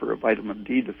making up for a vitamin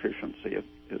D deficiency.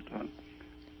 It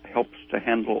helps to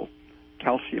handle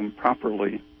calcium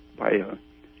properly by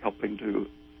helping to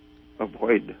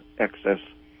avoid excess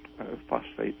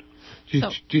phosphate. Do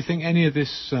you think any of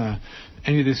this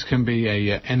can be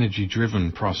a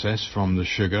energy-driven process from the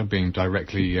sugar being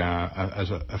directly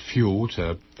as a fuel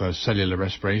for cellular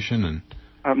respiration?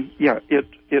 And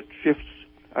it shifts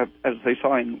as they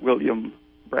saw in William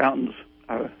Brown's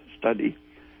study.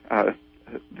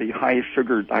 The high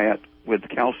sugar diet with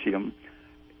calcium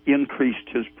increased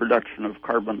his production of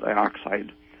carbon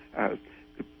dioxide.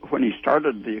 When he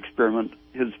started the experiment,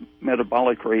 his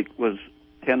metabolic rate was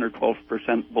 10 or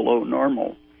 12% below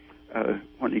normal.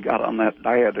 When he got on that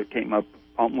diet, it came up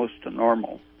almost to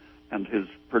normal, and his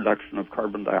production of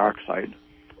carbon dioxide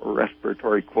or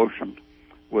respiratory quotient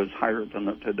was higher than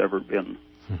it had ever been.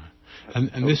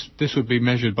 And this would be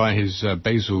measured by his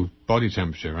basal body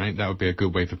temperature, right? That would be a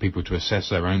good way for people to assess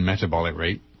their own metabolic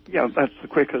rate. Yeah, that's the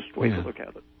quickest way to look at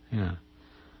it. Yeah.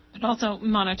 But also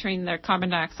monitoring their carbon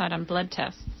dioxide on blood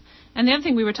tests. And the other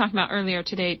thing we were talking about earlier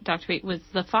today, Dr. Peat, was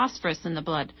the phosphorus in the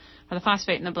blood, or the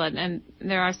phosphate in the blood. And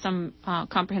there are some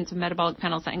comprehensive metabolic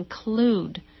panels that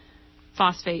include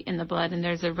phosphate in the blood, and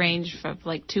there's a range of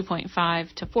like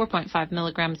 2.5 to 4.5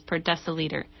 milligrams per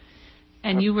deciliter.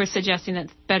 And you were suggesting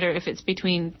that's better if it's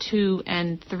between 2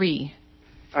 and 3.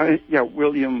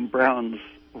 William Brown's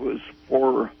was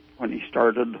 4 when he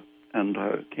started, and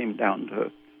came down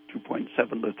to 2.7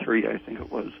 to 3, I think it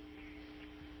was.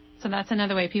 So that's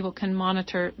another way people can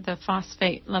monitor the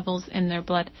phosphate levels in their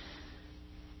blood.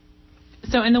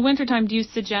 So in the wintertime, do you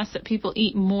suggest that people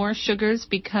eat more sugars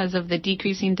because of the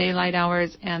decreasing daylight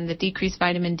hours and the decreased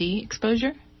vitamin D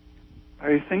exposure?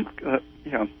 I think,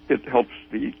 it helps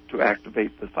to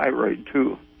activate the thyroid,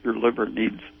 too. Your liver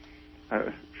needs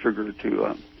sugar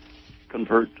to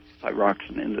convert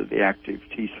thyroxine into the active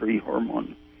T3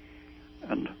 hormone.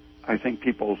 And I think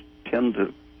people tend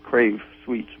to crave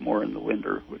sweets more in the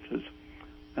winter, which is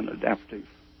an adaptive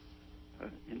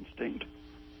instinct.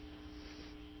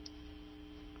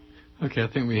 Okay, I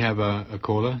think we have a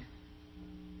caller.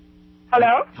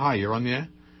 Hello? Hi, you're on the air.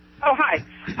 Oh, hi.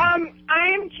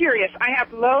 I am curious. I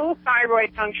have low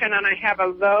thyroid function and I have a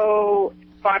low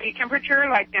body temperature,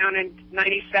 like down in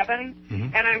 97.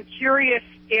 Mm-hmm. And I'm curious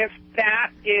if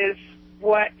that is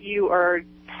what you are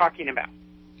talking about,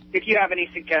 if you have any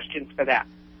suggestions for that.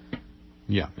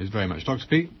 Yeah, it's very much. Dr.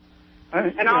 Peat?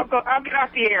 And I'll get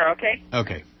off the air, okay?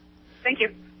 Okay. Thank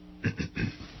you.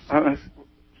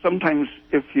 Sometimes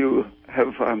if you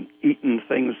have eaten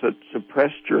things that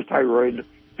suppressed your thyroid,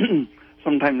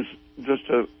 sometimes just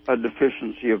a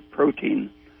deficiency of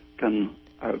protein can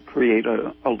create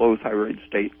a low thyroid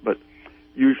state. But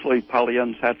usually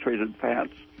polyunsaturated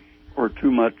fats or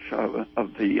too much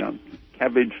of the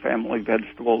cabbage family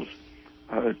vegetables,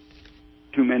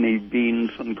 too many beans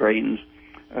and grains,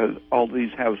 all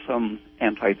these have some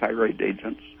anti-thyroid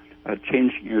agents.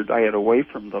 Changing your diet away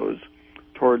from those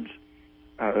towards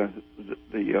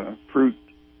the fruit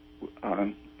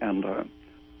and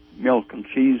milk and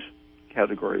cheese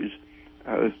categories,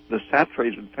 the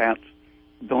saturated fats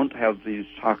don't have these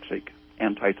toxic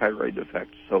anti-thyroid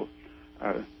effects. So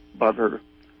butter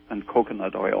and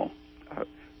coconut oil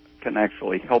can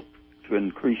actually help to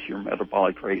increase your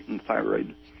metabolic rate and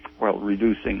thyroid while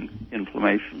reducing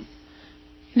inflammation.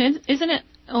 And isn't it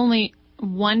only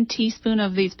 1 teaspoon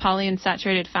of these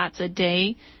polyunsaturated fats a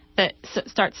day that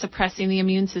starts suppressing the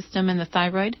immune system and the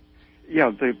thyroid?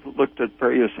 Yeah, they've looked at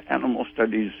various animal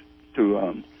studies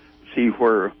to see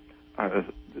where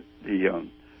the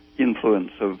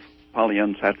influence of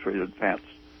polyunsaturated fats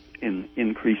in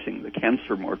increasing the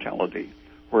cancer mortality,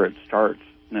 where it starts,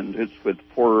 and it's with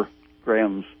 4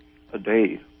 grams a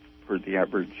day for the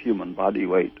average human body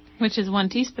weight. Which is 1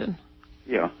 teaspoon.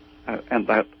 Yeah, and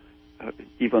that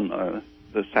even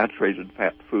the saturated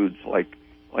fat foods like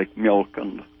milk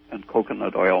and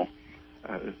coconut oil,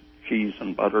 cheese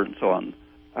and butter and so on,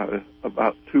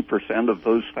 about 2% of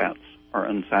those fats are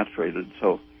unsaturated.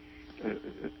 So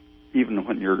even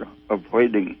when you're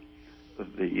avoiding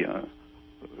the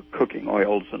cooking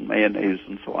oils and mayonnaise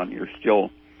and so on, you're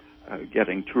still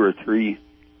getting 2 or 3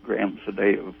 grams a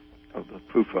day of the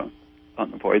PUFA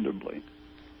unavoidably.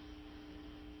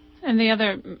 And the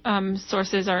other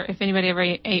sources are if anybody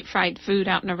ever ate fried food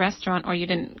out in a restaurant or you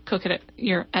didn't cook it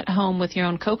at home with your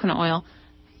own coconut oil,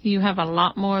 you have a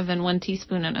lot more than 1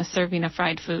 teaspoon in a serving of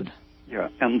fried food. Yeah,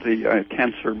 and the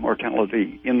cancer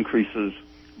mortality increases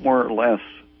more or less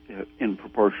in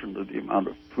proportion to the amount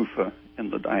of PUFA in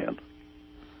the diet.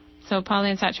 So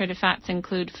polyunsaturated fats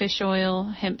include fish oil,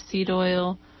 hemp seed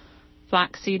oil,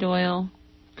 flaxseed oil,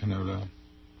 canola,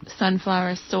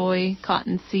 sunflower, soy,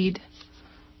 cottonseed.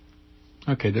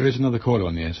 Okay, there is another caller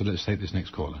on the air, so let's take this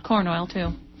next caller. Corn oil,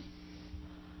 too.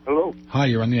 Hello. Hi,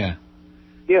 you're on the air.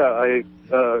 Yeah,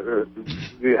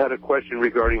 you had a question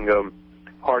regarding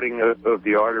hardening of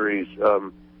the arteries.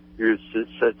 You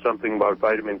said something about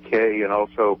vitamin K and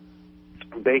also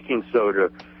baking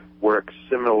soda works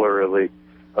similarly.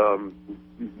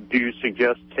 Do you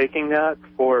suggest taking that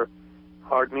for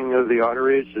hardening of the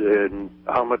arteries, and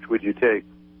how much would you take?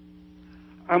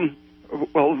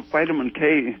 Well, vitamin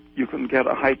K, you can get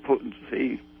a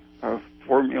high-potency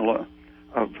formula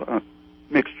of a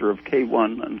mixture of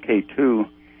K1 and K2.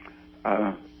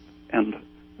 And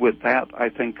with that, I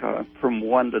think from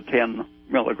 1 to 10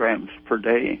 milligrams per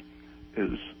day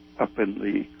is up in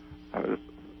the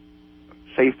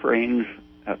safe range,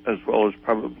 as well as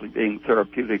probably being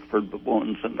therapeutic for the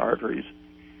bones and arteries.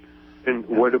 And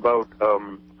what about,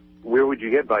 where would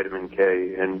you get vitamin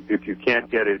K? And if you can't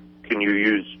get it, can you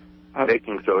use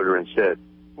baking soda instead?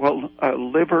 Well,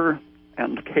 liver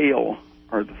and kale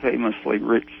are the famously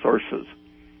rich sources.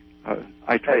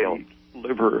 I try to eat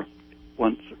liver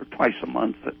once or twice a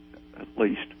month at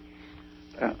least.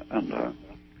 And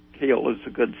kale is a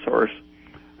good source.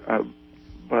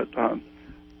 But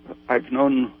I've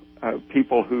known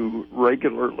people who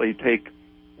regularly take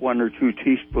 1 or 2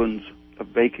 teaspoons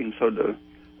of baking soda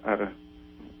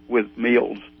with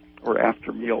meals or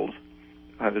after meals,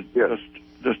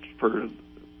 just for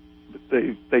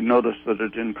they notice that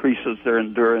it increases their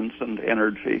endurance and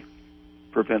energy,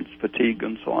 prevents fatigue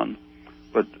and so on.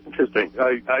 But interesting.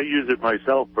 I use it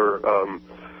myself for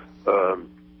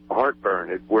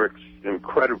heartburn. It works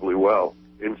incredibly well,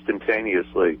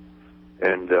 instantaneously,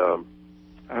 and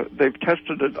they've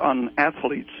tested it on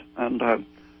athletes, and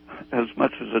as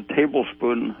much as a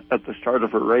tablespoon at the start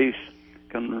of a race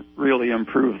can really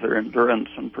improve their endurance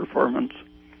and performance.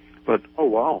 But oh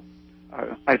wow,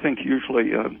 I think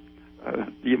usually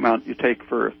the amount you take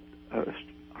for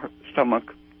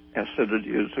stomach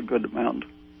acidity is a good amount.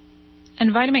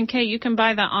 And vitamin K, you can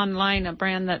buy that online, a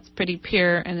brand that's pretty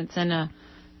pure, and it's in a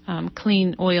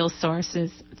clean oil source,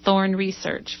 is Thorne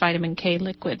Research Vitamin K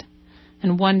liquid.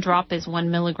 And 1 drop is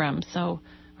 1 milligram, so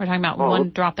we're talking about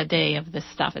 1 drop a day of this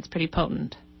stuff. It's pretty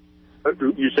potent.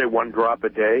 You say 1 drop a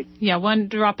day? Yeah, 1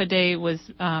 drop a day was,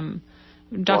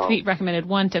 Dr. Peat recommended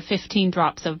 1 to 15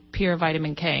 drops of pure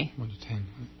vitamin K. 1 to 10.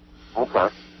 Okay.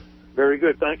 Very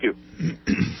good, thank you.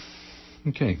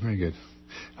 Okay, very good.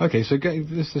 Okay, so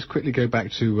let's quickly go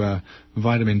back to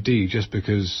vitamin D, just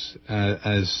because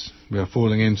as we are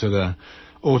falling into the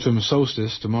autumn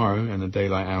solstice tomorrow, and the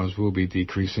daylight hours will be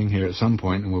decreasing here at some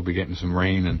point, and we'll be getting some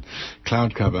rain and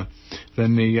cloud cover,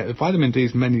 then the vitamin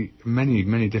D's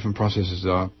many different processes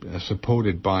are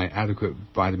supported by adequate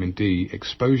vitamin D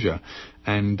exposure.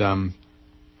 And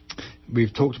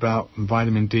we've talked about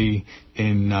vitamin D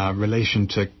in relation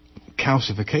to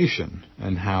calcification,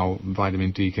 and how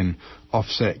vitamin D can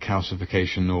offset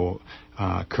calcification or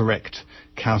correct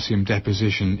calcium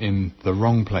deposition in the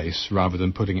wrong place rather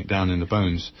than putting it down in the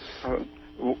bones.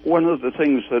 One of the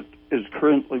things that is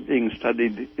currently being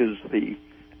studied is the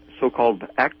so-called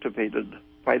activated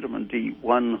vitamin D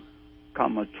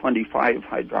 1,25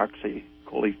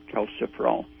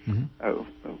 hydroxycholecalciferol,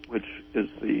 which is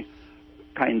the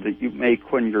kind that you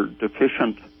make when you're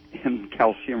deficient in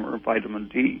calcium or vitamin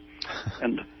D.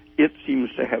 And it seems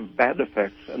to have bad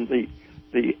effects, and the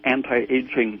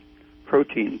anti-aging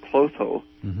protein clotho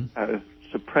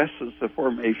suppresses the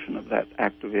formation of that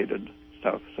activated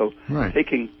stuff. So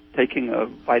taking a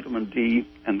vitamin D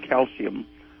and calcium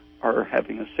are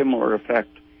having a similar effect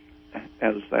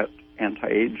as that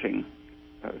anti-aging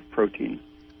protein.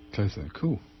 Clotho,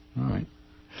 cool. All right.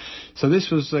 So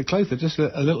this was Clotho, just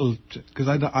a little, because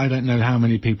I don't know how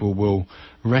many people will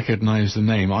recognize the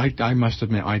name. I must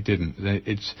admit I didn't.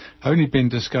 It's only been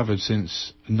discovered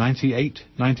since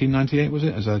 1998, was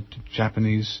it, as a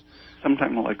Japanese?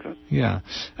 Sometime like that. Yeah,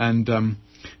 and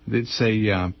it's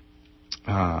an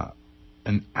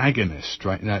agonist,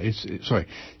 right? Now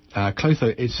Clotho.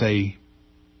 It's a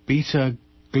beta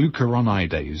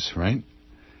glucuronidase, right?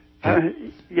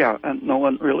 Yeah, and no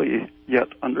one really yet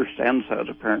understands that,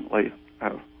 apparently,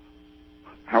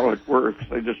 how it works.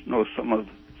 They just know some of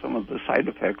the side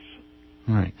effects.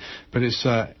 Right, but it's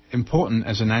important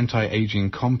as an anti-aging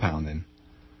compound, then.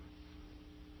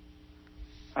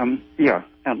 Yeah,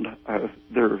 and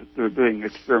they're doing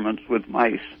experiments with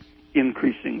mice.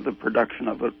 Increasing the production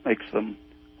of it makes them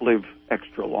live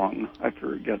extra long. I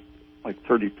forget, like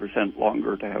 30%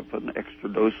 longer to have an extra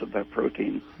dose of that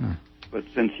protein. But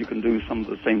since you can do some of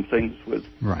the same things with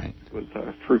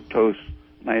fructose,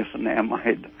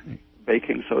 niacinamide,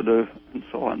 baking soda, and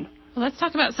so on. Well, let's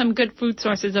talk about some good food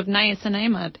sources of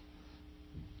niacinamide.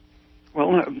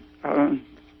 Well,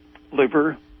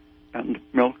 liver and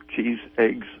milk, cheese,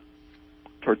 eggs,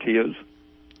 tortillas.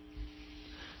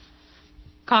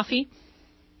 Coffee?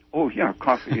 Oh, yeah,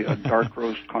 coffee. Dark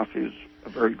roast coffee is a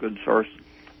very good source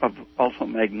of also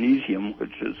magnesium,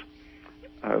 which is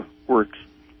works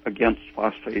against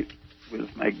phosphate with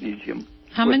magnesium,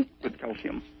 with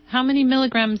calcium. How many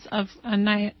milligrams of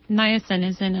niacin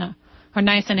is in or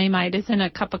niacinamide is in a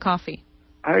cup of coffee?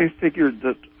 I figured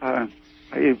that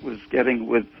I was getting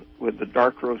with the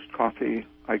dark roast coffee,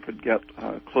 I could get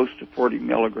close to 40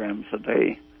 milligrams a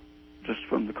day just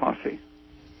from the coffee,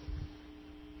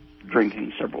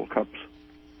 drinking several cups.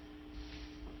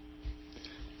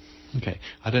 Okay,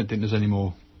 I don't think there's any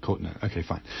more. No. Okay,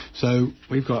 fine. So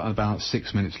we've got about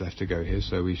 6 minutes left to go here,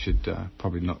 so we should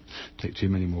probably not take too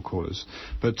many more callers.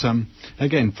 But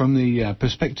again, from the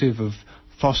perspective of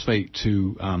phosphate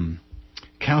to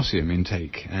calcium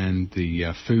intake and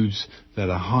the foods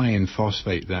that are high in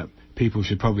phosphate that people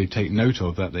should probably take note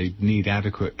of, that they need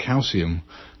adequate calcium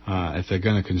if they're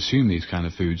going to consume these kind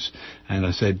of foods. And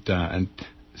I said and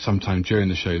sometime during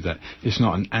the show that it's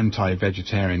not an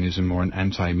anti-vegetarianism or an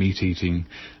anti-meat-eating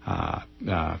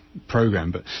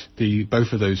program, but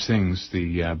both of those things,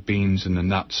 the beans and the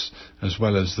nuts as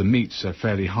well as the meats, are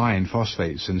fairly high in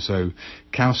phosphates. And so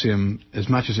calcium, as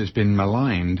much as it's been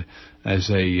maligned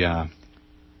as a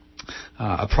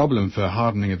problem for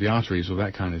hardening of the arteries or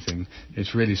that kind of thing,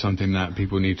 it's really something that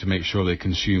people need to make sure they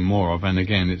consume more of. And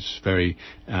again, it's very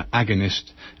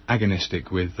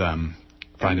agonistic with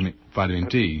vitamin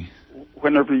D.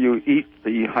 Whenever you eat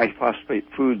the high phosphate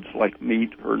foods like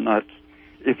meat or nuts,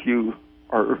 if you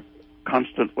are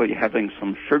constantly having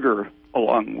some sugar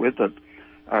along with it,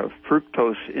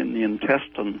 fructose in the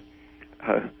intestine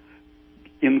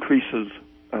increases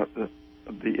the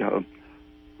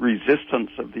resistance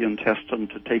of the intestine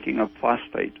to taking up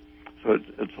phosphate. So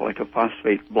it's like a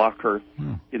phosphate blocker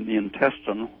in the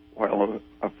intestine, while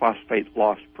a phosphate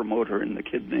loss promoter in the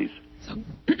kidneys. So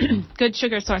good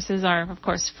sugar sources are, of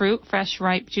course, fruit, fresh,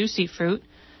 ripe, juicy fruit,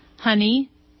 honey,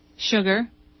 sugar,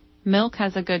 milk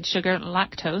has a good sugar,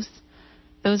 lactose.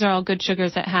 Those are all good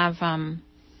sugars that have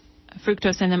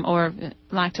fructose in them, or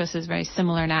lactose is very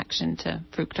similar in action to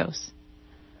fructose.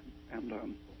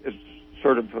 And it's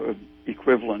sort of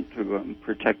equivalent to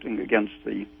protecting against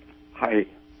the high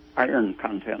iron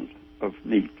content of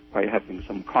meat by having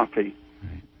some coffee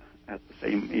at the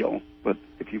same meal. But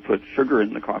if you put sugar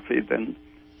in the coffee, then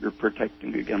you're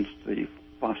protecting against the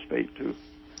phosphate too.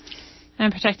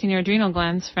 And protecting your adrenal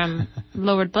glands from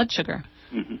lowered blood sugar.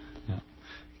 Mm-hmm. Yeah.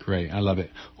 Great, I love it.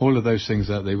 All of those things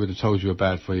that they would have told you are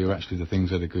bad for you are actually the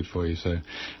things that are good for you. So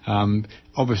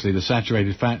obviously the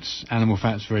saturated fats, animal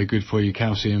fats, very good for you.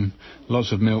 Calcium,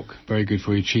 lots of milk, very good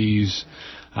for you. Cheese.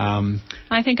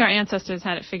 I think our ancestors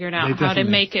had it figured out, how to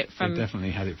make it from they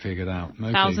definitely had it figured out.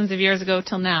 Okay. Thousands of years ago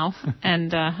till now.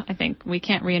 And I think we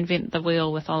can't reinvent the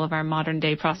wheel with all of our modern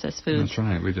day processed foods. That's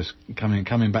right. We're just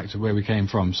coming back to where we came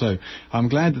from. So I'm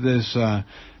glad that there's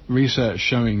research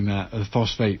showing that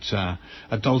phosphate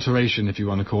adulteration, if you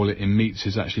want to call it, in meats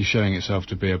is actually showing itself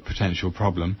to be a potential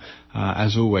problem.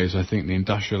 As always, I think the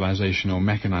industrialization or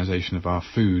mechanization of our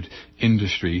food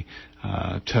industry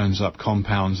turns up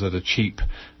compounds that are cheap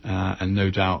and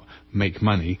no doubt make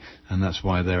money, and that's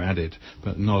why they're added,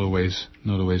 but not always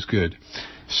good.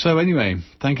 So anyway,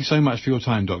 thank you so much for your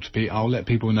time, Dr. Peat. I'll let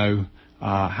people know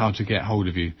how to get hold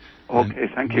of you. Okay,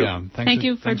 thank you. Yeah, thank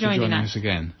you for joining us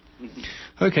again.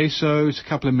 Okay, so it's a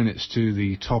couple of minutes to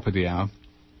the top of the hour.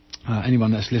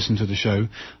 Anyone that's listened to the show,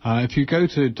 if you go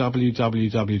to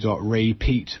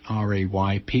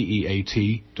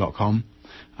www.raypeat.com,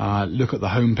 look at the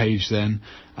homepage then,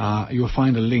 you'll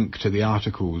find a link to the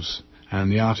articles. And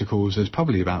the articles, there's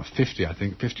probably about 50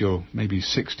 or maybe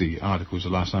 60 articles the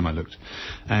last time I looked.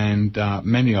 And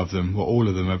many of them, well, all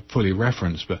of them are fully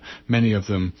referenced, but many of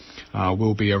them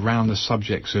will be around the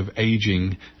subjects of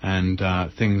aging and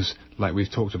things like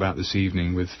we've talked about this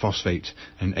evening with phosphate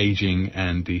and aging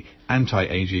and the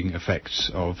anti-aging effects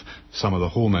of some of the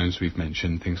hormones we've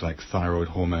mentioned, things like thyroid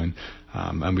hormone,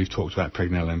 and we've talked about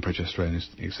pregnenolone, progesterone,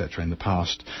 etc. in the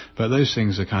past. But those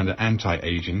things are kind of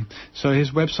anti-aging. So his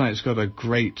website's got a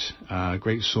great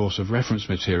source of reference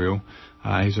material.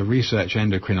 He's a research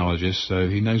endocrinologist, so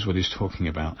he knows what he's talking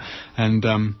about. And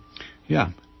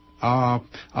our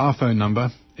phone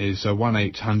number is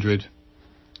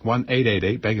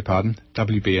 1-888, beg your pardon,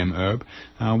 WBM Herb.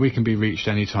 We can be reached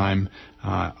anytime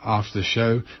after the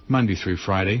show, Monday through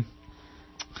Friday.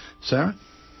 Sarah?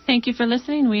 Thank you for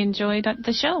listening. We enjoyed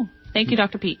the show. Thank you,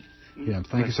 Dr. Peat. Yeah,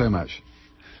 thank you so much.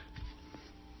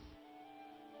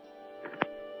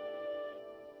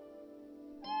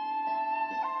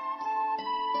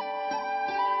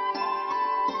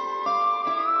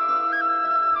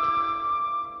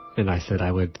 And I said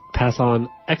I would pass on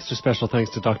extra special thanks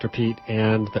to Dr. Peat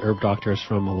and the herb doctors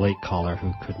from a late caller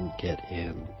who couldn't get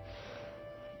in.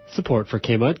 Support for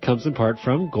KMUD comes in part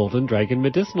from Golden Dragon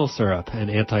Medicinal Syrup, an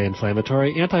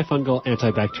anti-inflammatory, antifungal,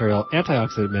 antibacterial,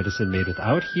 antioxidant medicine made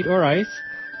without heat or ice.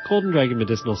 Golden Dragon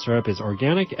Medicinal Syrup is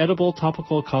organic, edible,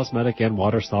 topical, cosmetic, and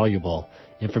water-soluble.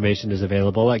 Information is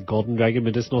available at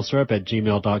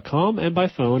goldendragonmedicinalsyrup@gmail.com and by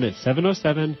phone at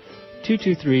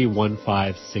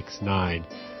 707-223-1569.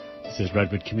 This is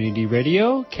Redwood Community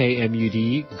Radio,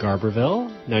 KMUD Garberville,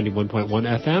 91.1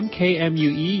 FM,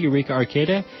 KMUE Eureka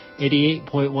Arcata,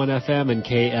 88.1 FM, and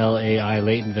KLAI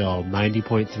Laytonville,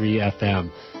 90.3 FM.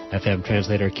 FM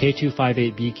translator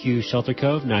K258BQ Shelter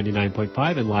Cove,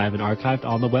 99.5, and live and archived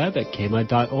on the web at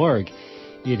kmud.org.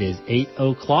 It is 8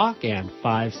 o'clock and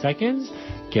 5 seconds.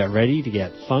 Get ready to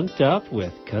get funked up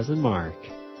with Cousin Mark.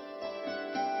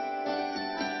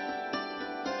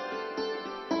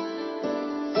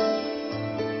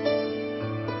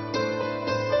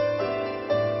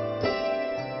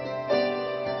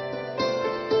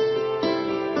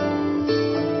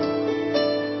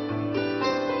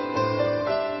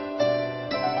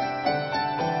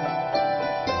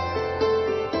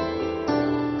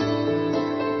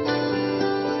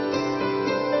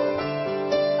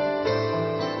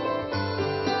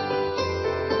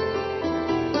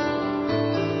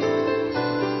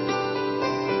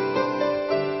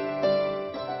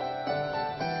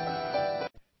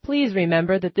 Please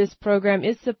remember that this program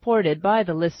is supported by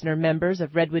the listener members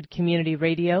of Redwood Community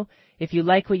Radio. If you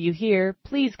like what you hear,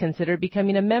 please consider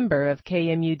becoming a member of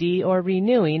KMUD or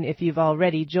renewing if you've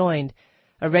already joined.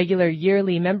 A regular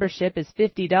yearly membership is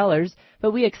 $50,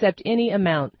 but we accept any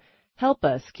amount. Help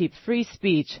us keep free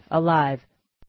speech alive.